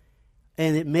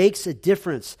 And it makes a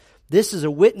difference. This is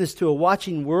a witness to a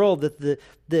watching world that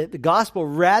the gospel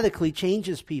radically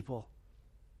changes people.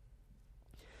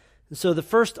 And so the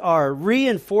first R,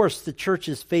 reinforce the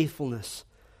church's faithfulness.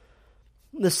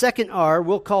 The second R,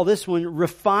 we'll call this one,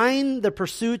 refine the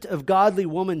pursuit of godly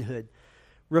womanhood.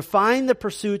 Refine the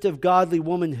pursuit of godly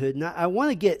womanhood. Now, I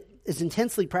want to get as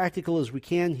intensely practical as we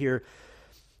can here,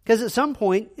 because at some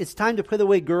point, it's time to put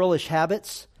away girlish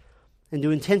habits and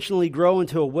to intentionally grow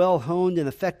into a well-honed and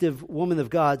effective woman of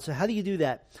God. So how do you do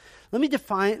that? Let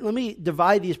me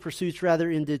divide these pursuits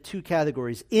into two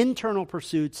categories: internal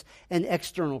pursuits and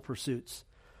external pursuits.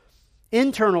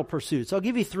 Internal pursuits, I'll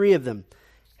give you three of them.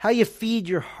 How you feed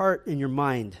your heart and your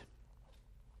mind.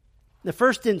 The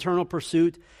first internal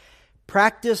pursuit,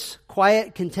 practice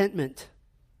quiet contentment.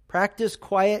 Practice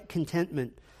quiet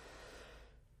contentment.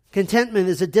 Contentment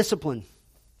is a discipline.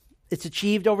 It's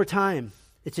achieved over time.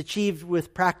 It's achieved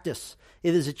with practice.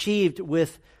 It is achieved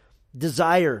with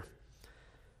desire.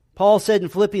 Paul said in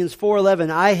Philippians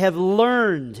 4:11, I have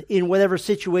learned in whatever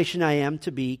situation I am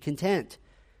to be content.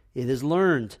 It is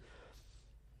learned.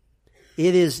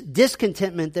 It is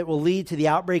discontentment that will lead to the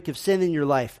outbreak of sin in your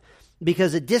life,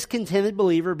 because a discontented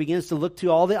believer begins to look to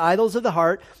all the idols of the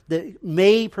heart that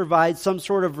may provide some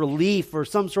sort of relief or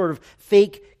some sort of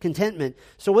fake contentment.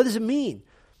 So what does it mean?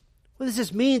 What does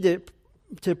this mean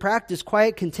to practice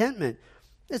quiet contentment?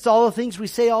 It's all the things we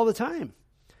say all the time.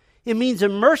 It means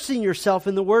immersing yourself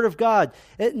in the Word of God.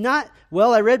 I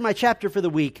read my chapter for the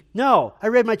week. No, I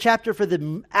read my chapter for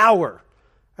the hour.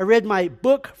 I read my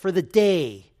book for the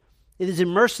day. It is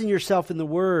immersing yourself in the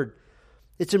Word.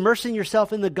 It's immersing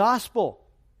yourself in the gospel.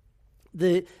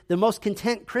 The most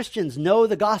content Christians know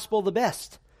the gospel the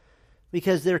best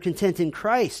because they're content in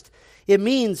Christ. It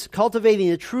means cultivating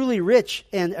a truly rich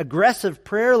and aggressive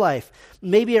prayer life.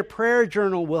 Maybe a prayer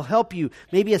journal will help you.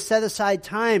 Maybe a set-aside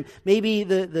time. Maybe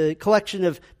the collection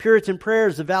of Puritan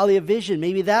prayers, the Valley of Vision.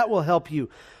 Maybe that will help you.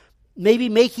 Maybe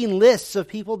making lists of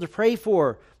people to pray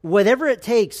for. Whatever it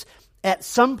takes, at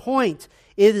some point,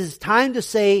 it is time to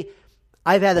say,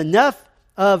 I've had enough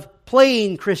of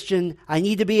playing Christian. I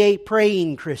need to be a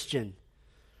praying Christian.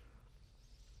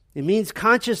 It means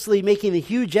consciously making a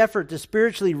huge effort to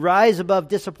spiritually rise above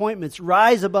disappointments,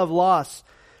 rise above loss,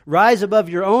 rise above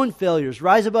your own failures,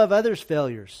 rise above others'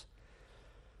 failures.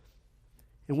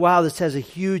 And wow, this has a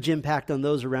huge impact on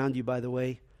those around you, by the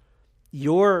way.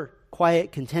 Your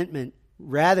quiet contentment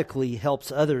radically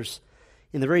helps others.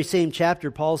 In the very same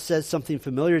chapter, Paul says something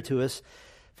familiar to us.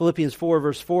 Philippians 4,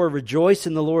 verse 4, rejoice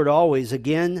in the Lord always.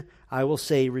 Again, I will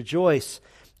say rejoice.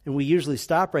 And we usually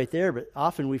stop right there, but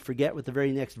often we forget what the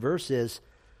very next verse is.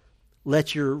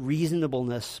 Let your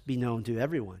reasonableness be known to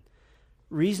everyone.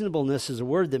 Reasonableness is a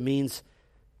word that means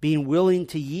being willing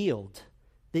to yield,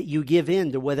 that you give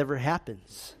in to whatever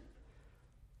happens.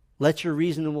 Let your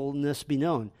reasonableness be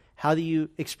known. How do you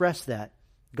express that?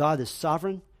 God is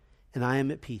sovereign and I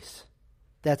am at peace.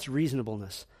 That's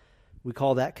reasonableness. We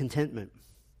call that contentment.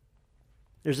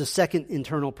 There's a second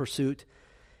internal pursuit.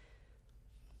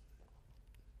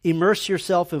 Immerse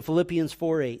yourself in Philippians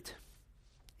 4:8.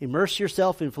 Immerse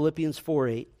yourself in Philippians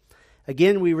 4:8.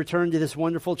 Again, we return to this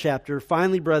wonderful chapter.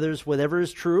 Finally, brothers, whatever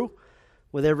is true,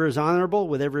 whatever is honorable,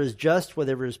 whatever is just,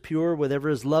 whatever is pure, whatever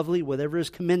is lovely, whatever is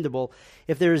commendable,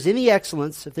 if there is any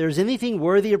excellence, if there is anything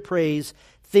worthy of praise,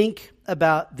 think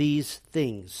about these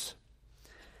things.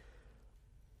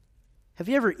 Have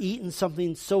you ever eaten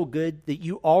something so good that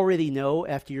you already know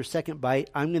after your second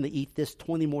bite, I'm going to eat this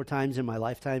 20 more times in my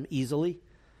lifetime easily?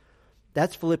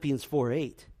 That's Philippians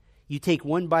 4:8. You take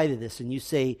one bite of this and you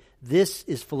say, this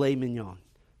is filet mignon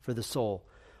for the soul.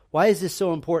 Why is this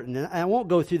so important? And I won't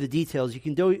go through the details. You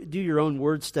can do your own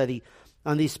word study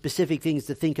on these specific things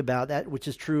to think about, that which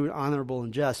is true, honorable,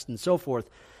 and just, and so forth.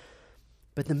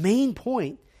 But the main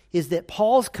point is that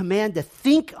Paul's command to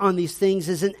think on these things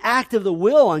is an act of the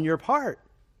will on your part.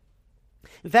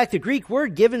 In fact, the Greek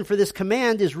word given for this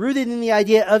command is rooted in the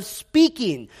idea of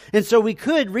speaking. And so we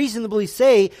could reasonably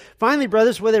say, finally,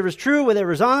 brothers, whatever is true,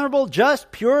 whatever is honorable,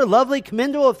 just, pure, lovely,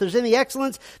 commendable, if there's any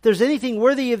excellence, if there's anything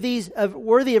worthy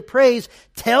of praise,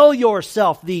 tell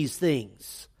yourself these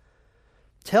things.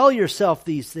 Tell yourself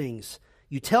these things.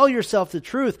 You tell yourself the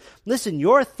truth. Listen,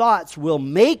 your thoughts will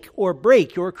make or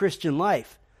break your Christian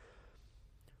life.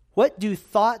 What do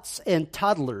thoughts and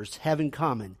toddlers have in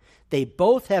common? They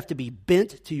both have to be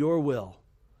bent to your will.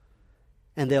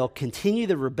 And they'll continue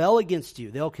to rebel against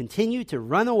you. They'll continue to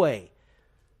run away.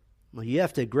 Well, you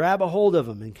have to grab a hold of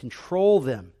them and control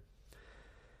them.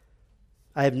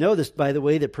 I have noticed, by the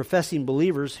way, that professing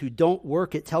believers who don't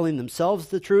work at telling themselves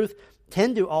the truth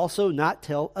tend to also not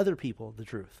tell other people the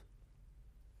truth.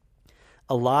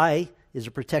 A lie is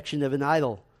a protection of an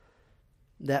idol.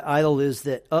 That idol is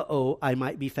that, I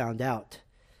might be found out.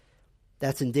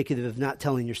 That's indicative of not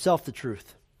telling yourself the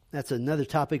truth. That's another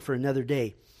topic for another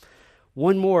day.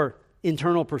 One more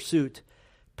internal pursuit.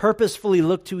 Purposefully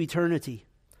look to eternity.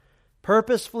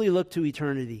 Purposefully look to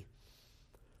eternity.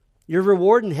 Your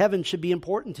reward in heaven should be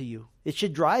important to you. It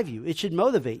should drive you. It should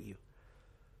motivate you.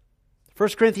 1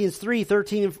 Corinthians 3,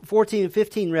 14 and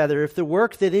 15, if the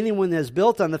work that anyone has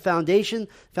built on the foundation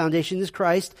is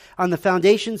Christ, on the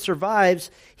foundation survives,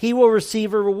 he will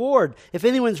receive a reward. If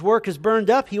anyone's work is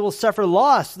burned up, he will suffer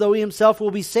loss, though he himself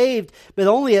will be saved, but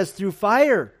only as through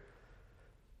fire.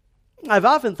 I've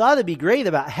often thought it'd be great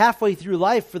about halfway through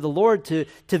life for the Lord to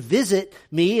visit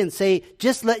me and say,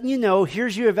 just letting you know,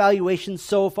 here's your evaluation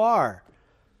so far.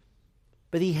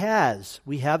 But he has.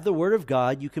 We have the Word of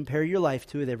God. You compare your life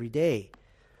to it every day.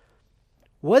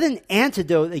 What an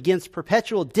antidote against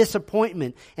perpetual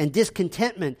disappointment and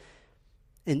discontentment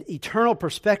an eternal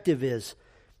perspective is.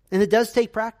 And it does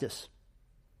take practice.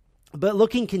 But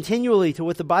looking continually to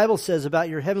what the Bible says about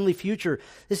your heavenly future,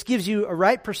 this gives you a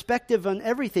right perspective on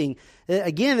everything.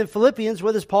 Again, in Philippians,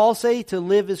 what does Paul say? To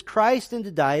live is Christ and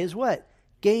to die is what?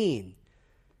 Gain.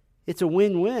 It's a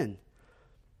win-win.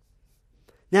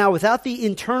 Now, without the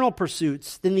internal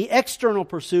pursuits, then the external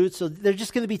pursuits, so they're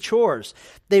just going to be chores.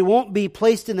 They won't be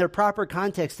placed in their proper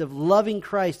context of loving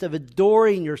Christ, of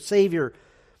adoring your Savior,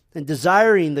 and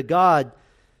desiring the God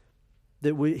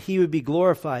that He would be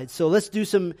glorified. So let's do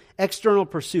some external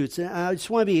pursuits. And I just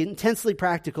want to be intensely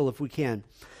practical if we can.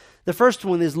 The first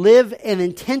one is live an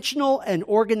intentional and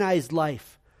organized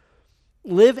life.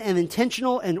 Live an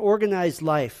intentional and organized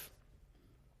life.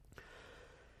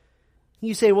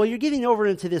 You say, well, you're getting over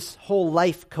into this whole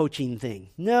life coaching thing.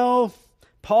 No,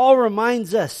 Paul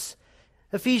reminds us,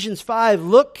 Ephesians 5,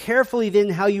 look carefully then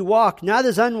how you walk, not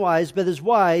as unwise, but as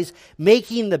wise,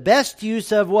 making the best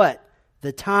use of what?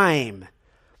 The time,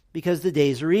 because the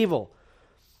days are evil.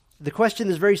 The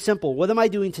question is very simple. What am I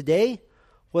doing today?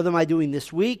 What am I doing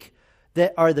this week?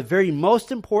 That are the very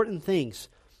most important things.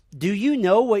 Do you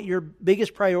know what your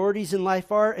biggest priorities in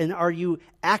life are? And are you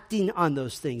acting on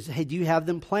those things? Hey, do you have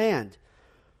them planned?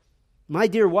 My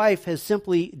dear wife has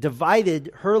simply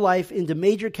divided her life into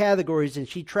major categories, and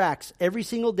she tracks every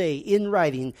single day in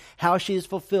writing how she has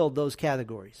fulfilled those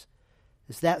categories.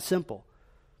 It's that simple.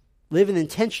 Live an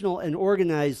intentional and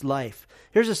organized life.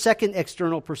 Here's a second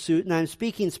external pursuit, and I'm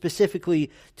speaking specifically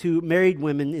to married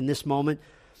women in this moment.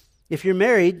 If you're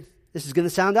married, this is going to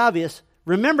sound obvious.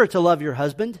 Remember to love your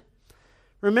husband.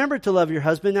 Remember to love your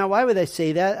husband. Now, why would I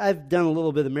say that? I've done a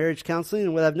little bit of marriage counseling,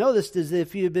 and what I've noticed is that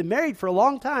if you've been married for a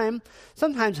long time,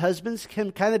 sometimes husbands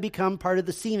can kind of become part of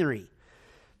the scenery.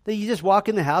 That you just walk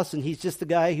in the house, and he's just the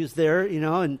guy who's there,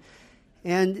 and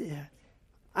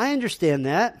I understand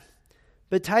that.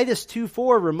 But Titus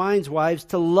 2:4 reminds wives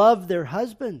to love their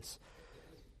husbands.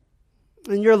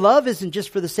 And your love isn't just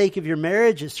for the sake of your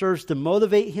marriage. It serves to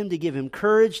motivate him, to give him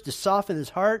courage, to soften his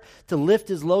heart, to lift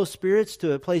his low spirits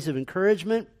to a place of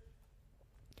encouragement.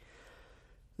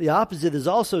 The opposite is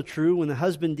also true when a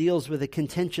husband deals with a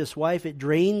contentious wife. It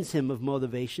drains him of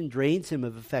motivation, drains him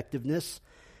of effectiveness,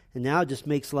 and now just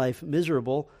makes life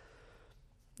miserable.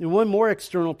 And one more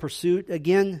external pursuit,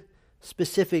 again,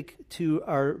 specific to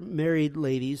our married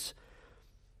ladies.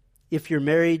 If you're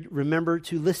married, remember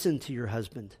to listen to your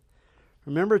husband.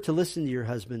 Remember to listen to your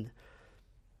husband.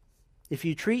 If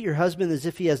you treat your husband as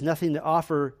if he has nothing to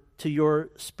offer to your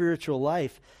spiritual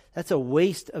life, that's a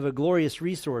waste of a glorious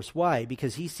resource. Why?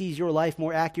 Because he sees your life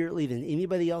more accurately than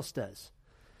anybody else does.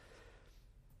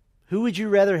 Who would you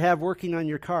rather have working on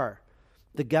your car?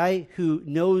 The guy who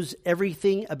knows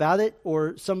everything about it,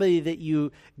 or somebody that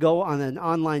you go on an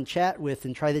online chat with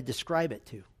and try to describe it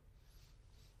to?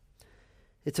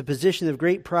 It's a position of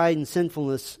great pride and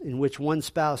sinfulness in which one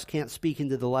spouse can't speak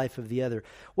into the life of the other.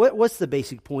 What's the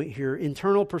basic point here?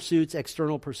 Internal pursuits,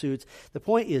 external pursuits. The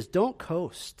point is, don't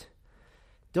coast.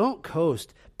 Don't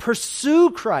coast.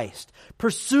 Pursue Christ.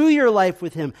 Pursue your life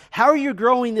with Him. How are you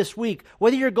growing this week?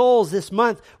 What are your goals this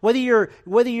month? What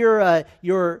are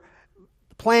your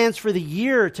plans for the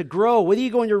year to grow? What are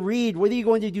you going to read? What are you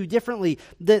going to do differently?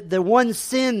 The one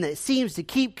sin that seems to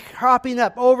keep cropping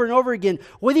up over and over again,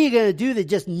 what are you going to do to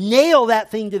just nail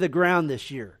that thing to the ground this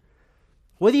year?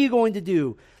 What are you going to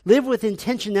do? Live with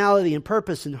intentionality and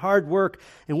purpose and hard work.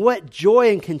 And what joy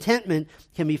and contentment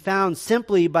can be found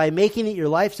simply by making it your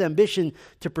life's ambition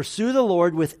to pursue the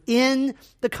Lord within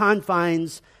the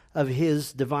confines of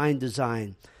His divine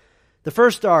design. The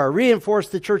first R, reinforce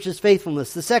the church's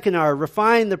faithfulness. The second R,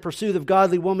 refine the pursuit of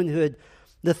godly womanhood.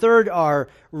 The third R,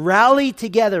 rally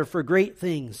together for great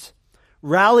things.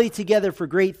 Rally together for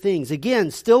great things.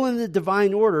 Again, still in the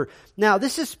divine order. Now,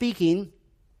 this is speaking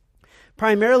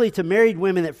primarily to married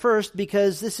women at first,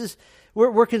 because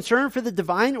we're concerned for the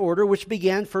divine order which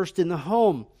began first in the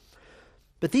home.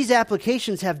 But these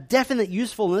applications have definite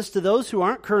usefulness to those who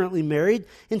aren't currently married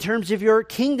in terms of your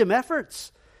kingdom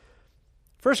efforts.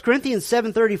 1 Corinthians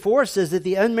 7:34 says that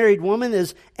the unmarried woman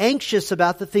is anxious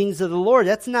about the things of the Lord.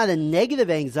 That's not a negative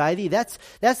anxiety. That's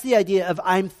the idea of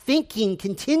I'm thinking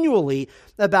continually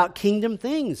about kingdom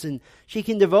things. And she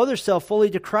can devote herself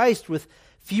fully to Christ with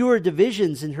fewer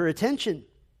divisions in her attention.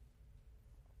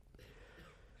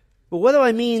 But what do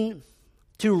I mean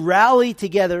to rally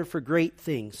together for great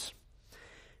things?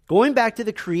 Going back to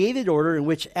the created order in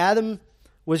which Adam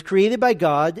was created by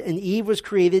God and Eve was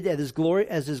created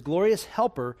as his glorious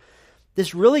helper,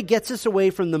 this really gets us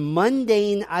away from the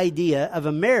mundane idea of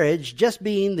a marriage just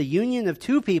being the union of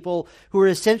two people who are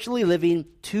essentially living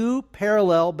two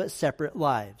parallel but separate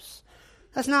lives.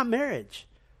 That's not marriage.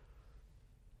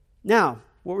 Now,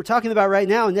 what we're talking about right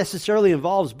now necessarily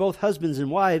involves both husbands and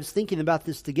wives thinking about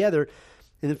this together.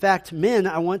 And in fact, men,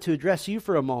 I want to address you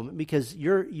for a moment because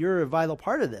you're a vital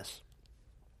part of this.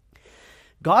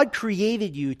 God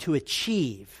created you to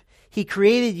achieve. He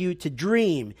created you to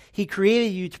dream. He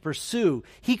created you to pursue.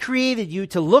 He created you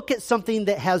to look at something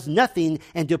that has nothing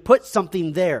and to put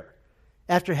something there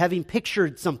after having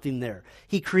pictured something there.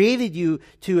 He created you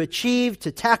to achieve,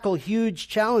 to tackle huge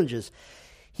challenges.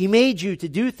 He made you to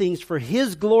do things for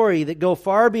His glory that go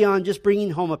far beyond just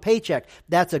bringing home a paycheck.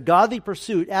 That's a godly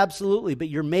pursuit, absolutely, but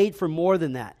you're made for more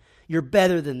than that. You're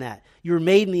better than that. You're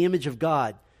made in the image of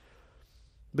God.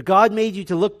 But God made you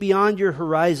to look beyond your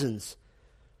horizons.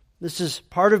 This is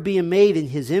part of being made in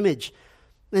His image.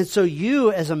 And so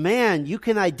you, as a man, you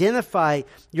can identify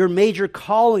your major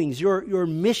callings, your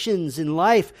missions in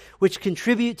life, which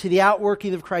contribute to the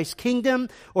outworking of Christ's kingdom,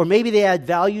 or maybe they add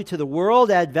value to the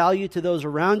world, add value to those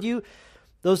around you,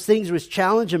 those things which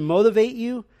challenge and motivate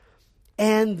you.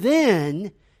 And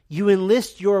then you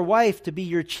enlist your wife to be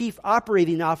your chief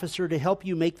operating officer to help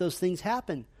you make those things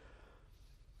happen.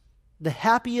 The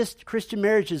happiest Christian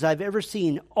marriages I've ever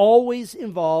seen always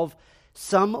involve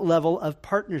some level of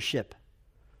partnership.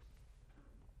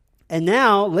 And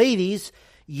now, ladies,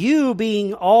 you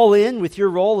being all in with your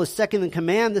role as second in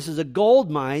command, this is a gold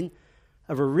mine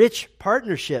of a rich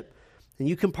partnership. And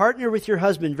you can partner with your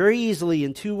husband very easily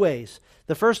in two ways.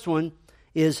 The first one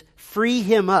is free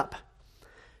him up.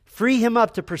 Free him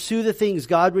up to pursue the things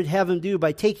God would have him do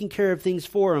by taking care of things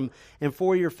for him and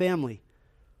for your family.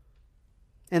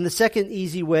 And the second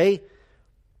easy way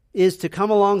is to come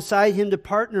alongside him to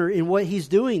partner in what he's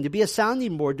doing, to be a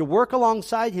sounding board, to work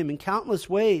alongside him in countless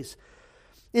ways.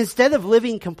 Instead of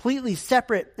living completely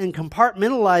separate and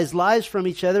compartmentalized lives from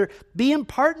each other, be in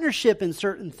partnership in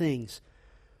certain things.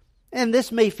 And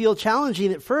this may feel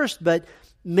challenging at first, but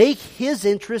make his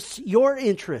interests your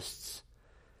interests.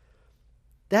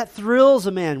 That thrills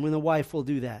a man when a wife will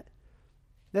do that.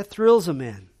 That thrills a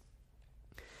man.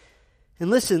 And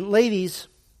listen, ladies,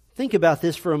 think about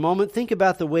this for a moment. Think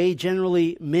about the way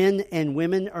generally men and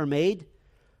women are made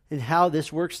and how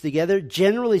this works together.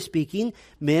 Generally speaking,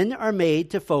 men are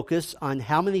made to focus on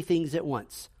how many things at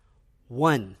once?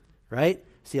 One, right?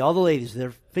 See, all the ladies,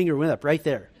 their finger went up right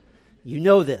there. You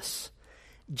know this.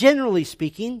 Generally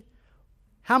speaking,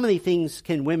 how many things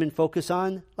can women focus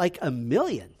on? Like 1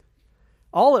 million.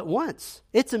 All at once.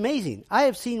 It's amazing. I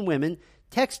have seen women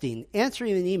texting,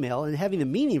 answering an email, and having a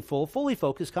meaningful, fully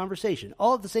focused conversation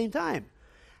all at the same time.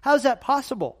 How is that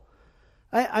possible?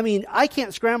 I mean, I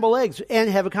can't scramble eggs and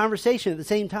have a conversation at the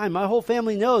same time. My whole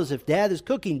family knows if Dad is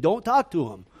cooking, don't talk to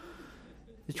him.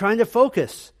 They're trying to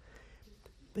focus.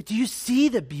 But do you see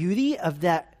the beauty of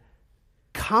that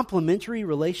complementary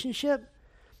relationship?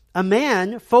 A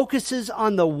man focuses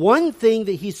on the one thing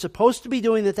that he's supposed to be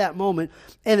doing at that moment,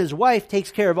 and his wife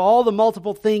takes care of all the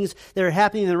multiple things that are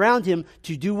happening around him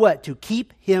to do what? To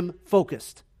keep him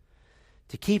focused.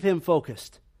 To keep him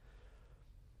focused.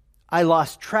 I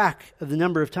lost track of the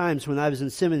number of times when I was in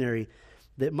seminary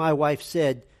that my wife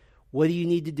said, "What do you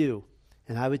need to do?"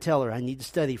 And I would tell her, "I need to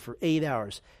study for 8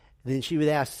 hours." And then she would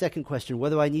ask the second question, "What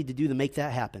do I need to do to make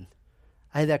that happen?"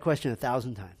 I had that question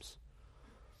 1,000 times.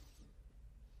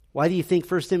 Why do you think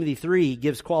 1 Timothy 3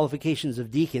 gives qualifications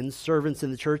of deacons, servants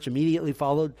in the church, immediately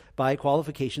followed by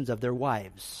qualifications of their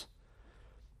wives?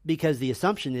 Because the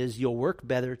assumption is you'll work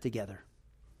better together.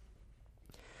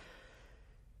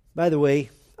 By the way,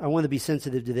 I want to be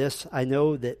sensitive to this. I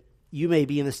know that you may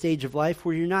be in a stage of life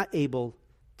where you're not able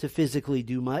to physically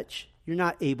do much. You're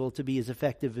not able to be as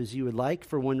effective as you would like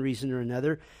for one reason or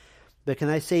another. But can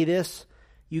I say this?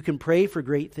 You can pray for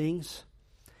great things,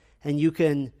 and you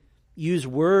can use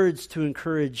words to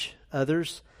encourage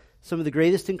others. Some of the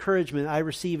greatest encouragement I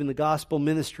receive in the gospel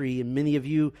ministry, and many of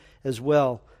you as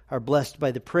well, are blessed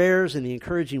by the prayers and the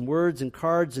encouraging words and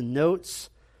cards and notes.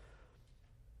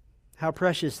 How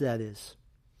precious that is.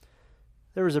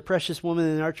 There was a precious woman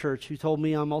in our church who told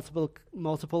me on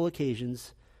multiple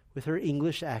occasions, with her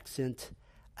English accent,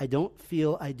 "I don't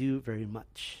feel I do very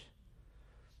much."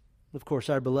 Of course,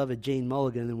 our beloved Jane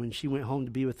Mulligan, and when she went home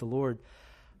to be with the Lord,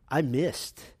 I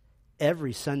missed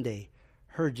every Sunday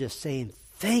her just saying,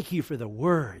 "Thank you for the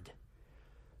word."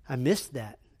 I missed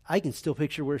that. I can still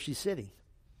picture where she's sitting.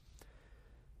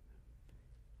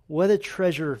 What a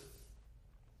treasure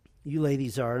you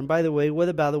ladies are. And by the way, what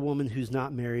about a woman who's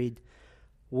not married?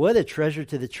 What a treasure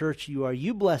to the church you are.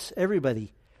 You bless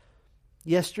everybody.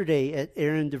 Yesterday at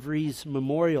Aaron DeVries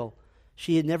Memorial,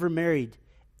 she had never married,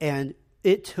 and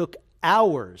it took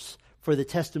hours for the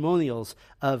testimonials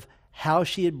of how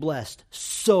she had blessed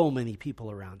so many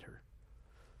people around her.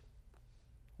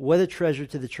 What a treasure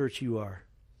to the church you are.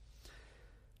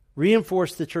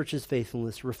 Reinforce the church's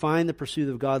faithfulness. Refine the pursuit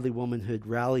of godly womanhood.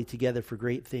 Rally together for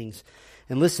great things.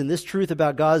 And listen, this truth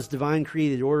about God's divine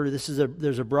created order,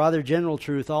 there's a broader general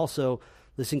truth also.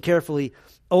 Listen carefully.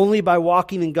 Only by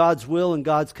walking in God's will and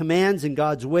God's commands and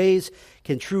God's ways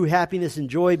can true happiness and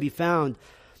joy be found.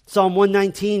 Psalm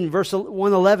 119, verse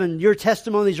 111, "Your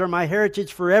testimonies are my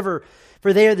heritage forever,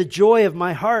 for they are the joy of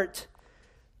my heart."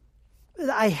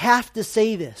 I have to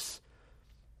say this.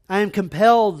 I am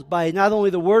compelled by not only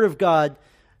the Word of God,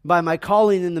 by my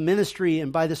calling in the ministry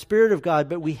and by the Spirit of God,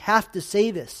 but we have to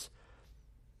say this.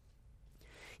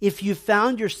 If you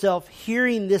found yourself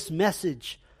hearing this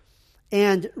message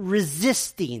and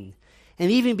resisting and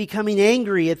even becoming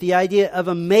angry at the idea of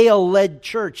a male-led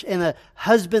church and a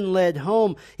husband-led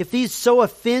home, if these so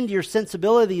offend your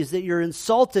sensibilities that you're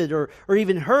insulted or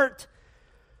even hurt,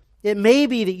 it may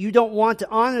be that you don't want to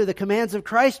honor the commands of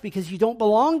Christ because you don't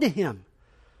belong to Him.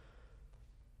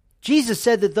 Jesus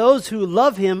said that those who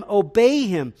love Him obey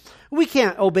Him. We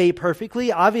can't obey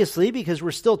perfectly, obviously, because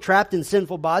we're still trapped in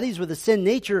sinful bodies with a sin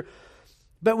nature,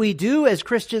 but we do, as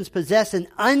Christians, possess an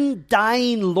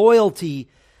undying loyalty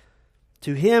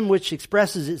to Him, which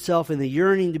expresses itself in the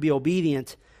yearning to be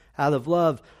obedient out of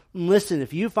love. And listen,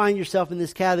 if you find yourself in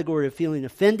this category of feeling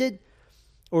offended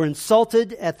or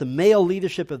insulted at the male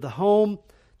leadership of the home,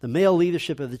 the male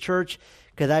leadership of the church,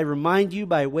 could I remind you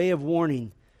by way of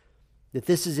warning that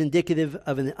this is indicative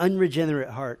of an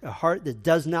unregenerate heart, a heart that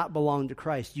does not belong to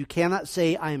Christ. You cannot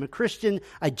say, "I am a Christian,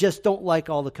 I just don't like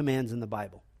all the commands in the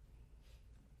Bible."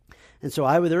 And so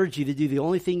I would urge you to do the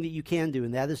only thing that you can do,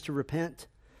 and that is to repent.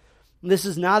 This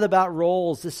is not about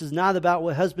roles. This is not about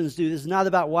what husbands do. This is not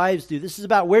about wives do. This is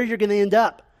about where you're going to end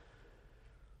up.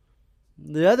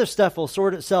 The other stuff will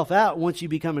sort itself out once you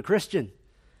become a Christian.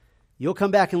 You'll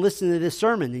come back and listen to this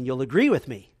sermon and you'll agree with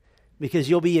me because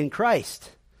you'll be in Christ.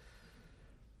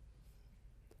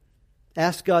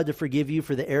 Ask God to forgive you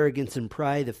for the arrogance and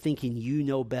pride of thinking you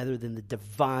know better than the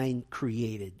divine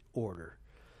created order.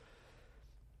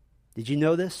 Did you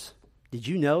know this? Did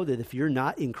you know that if you're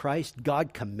not in Christ,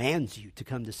 God commands you to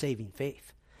come to saving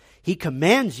faith? He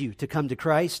commands you to come to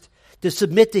Christ, to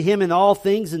submit to Him in all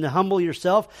things and to humble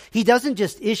yourself. He doesn't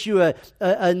just issue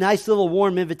a nice little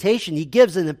warm invitation. He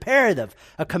gives an imperative,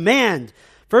 a command.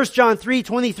 1 John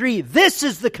 3:23, "This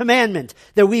is the commandment,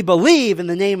 that we believe in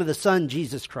the name of the Son,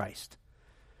 Jesus Christ."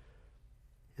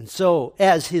 And so,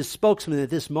 as His spokesman at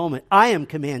this moment, I am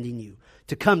commanding you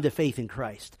to come to faith in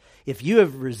Christ. If you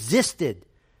have resisted,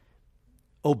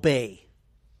 obey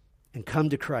and come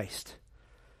to Christ.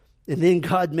 And then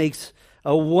God makes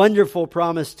a wonderful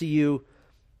promise to you.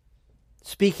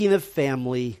 Speaking of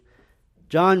family,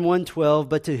 John 1:12,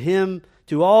 "But to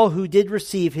To all who did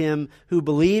receive him, who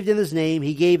believed in his name,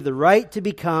 he gave the right to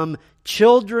become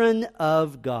children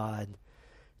of God,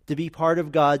 to be part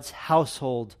of God's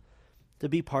household, to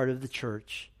be part of the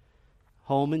church,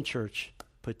 home and church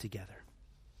put together.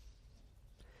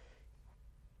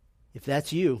 If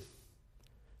that's you,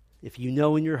 if you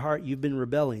know in your heart you've been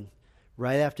rebelling,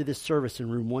 right after this service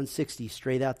in room 160,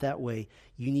 straight out that way,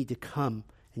 you need to come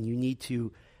and you need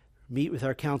to meet with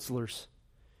our counselors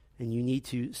and you need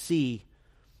to see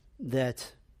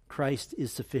that Christ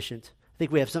is sufficient. I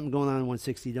think we have something going on in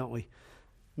 160, don't we?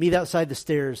 Meet outside the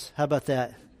stairs. How about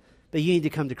that? But you need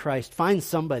to come to Christ. Find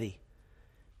somebody.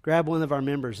 Grab one of our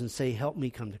members and say, help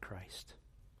me come to Christ.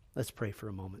 Let's pray for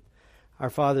a moment. Our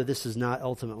Father, this is not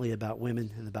ultimately about women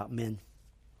and about men.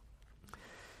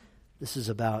 This is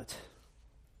about,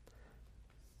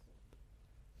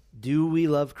 do we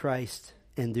love Christ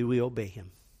and do we obey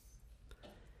him?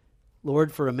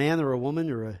 Lord, for a man or a woman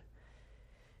or a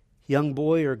young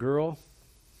boy or girl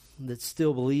that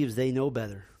still believes they know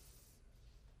better,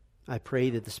 I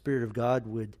pray that the Spirit of God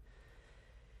would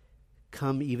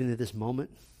come even at this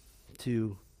moment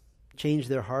to change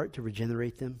their heart, to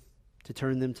regenerate them, to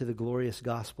turn them to the glorious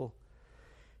gospel.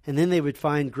 And then they would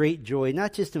find great joy,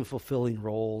 not just in fulfilling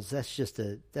roles, that's just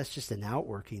an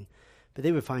outworking, but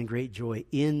they would find great joy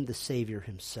in the Savior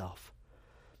himself,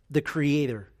 the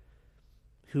Creator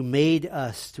who made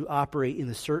us to operate in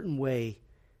a certain way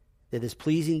that is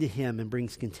pleasing to him and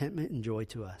brings contentment and joy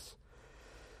to us.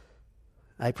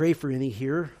 I pray for any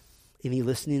here, any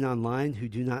listening online who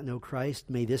do not know Christ,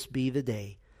 may this be the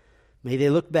day. May they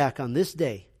look back on this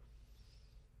day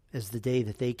as the day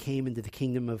that they came into the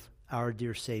kingdom of our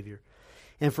dear Savior.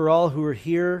 And for all who are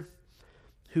here,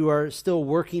 who are still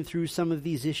working through some of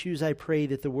these issues, I pray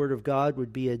that the Word of God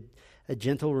would be a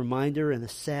gentle reminder and a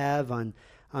salve on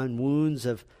wounds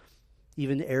of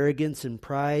even arrogance and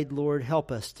pride. Lord,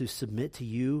 help us to submit to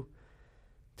you,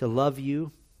 to love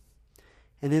you.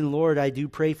 And then, Lord, I do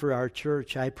pray for our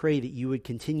church. I pray that you would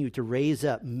continue to raise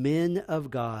up men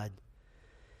of God,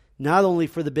 not only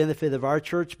for the benefit of our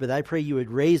church, but I pray you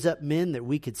would raise up men that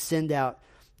we could send out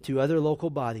to other local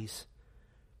bodies,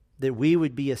 that we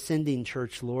would be a sending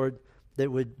church, Lord,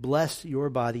 that would bless your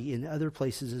body in other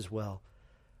places as well.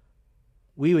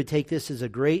 We would take this as a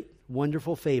great,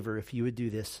 wonderful favor if you would do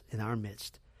this in our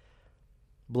midst.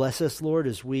 Bless us, Lord,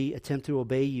 as we attempt to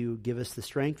obey you. Give us the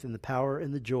strength and the power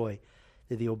and the joy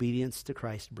that the obedience to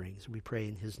Christ brings. We pray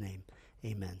in his name.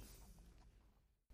 Amen.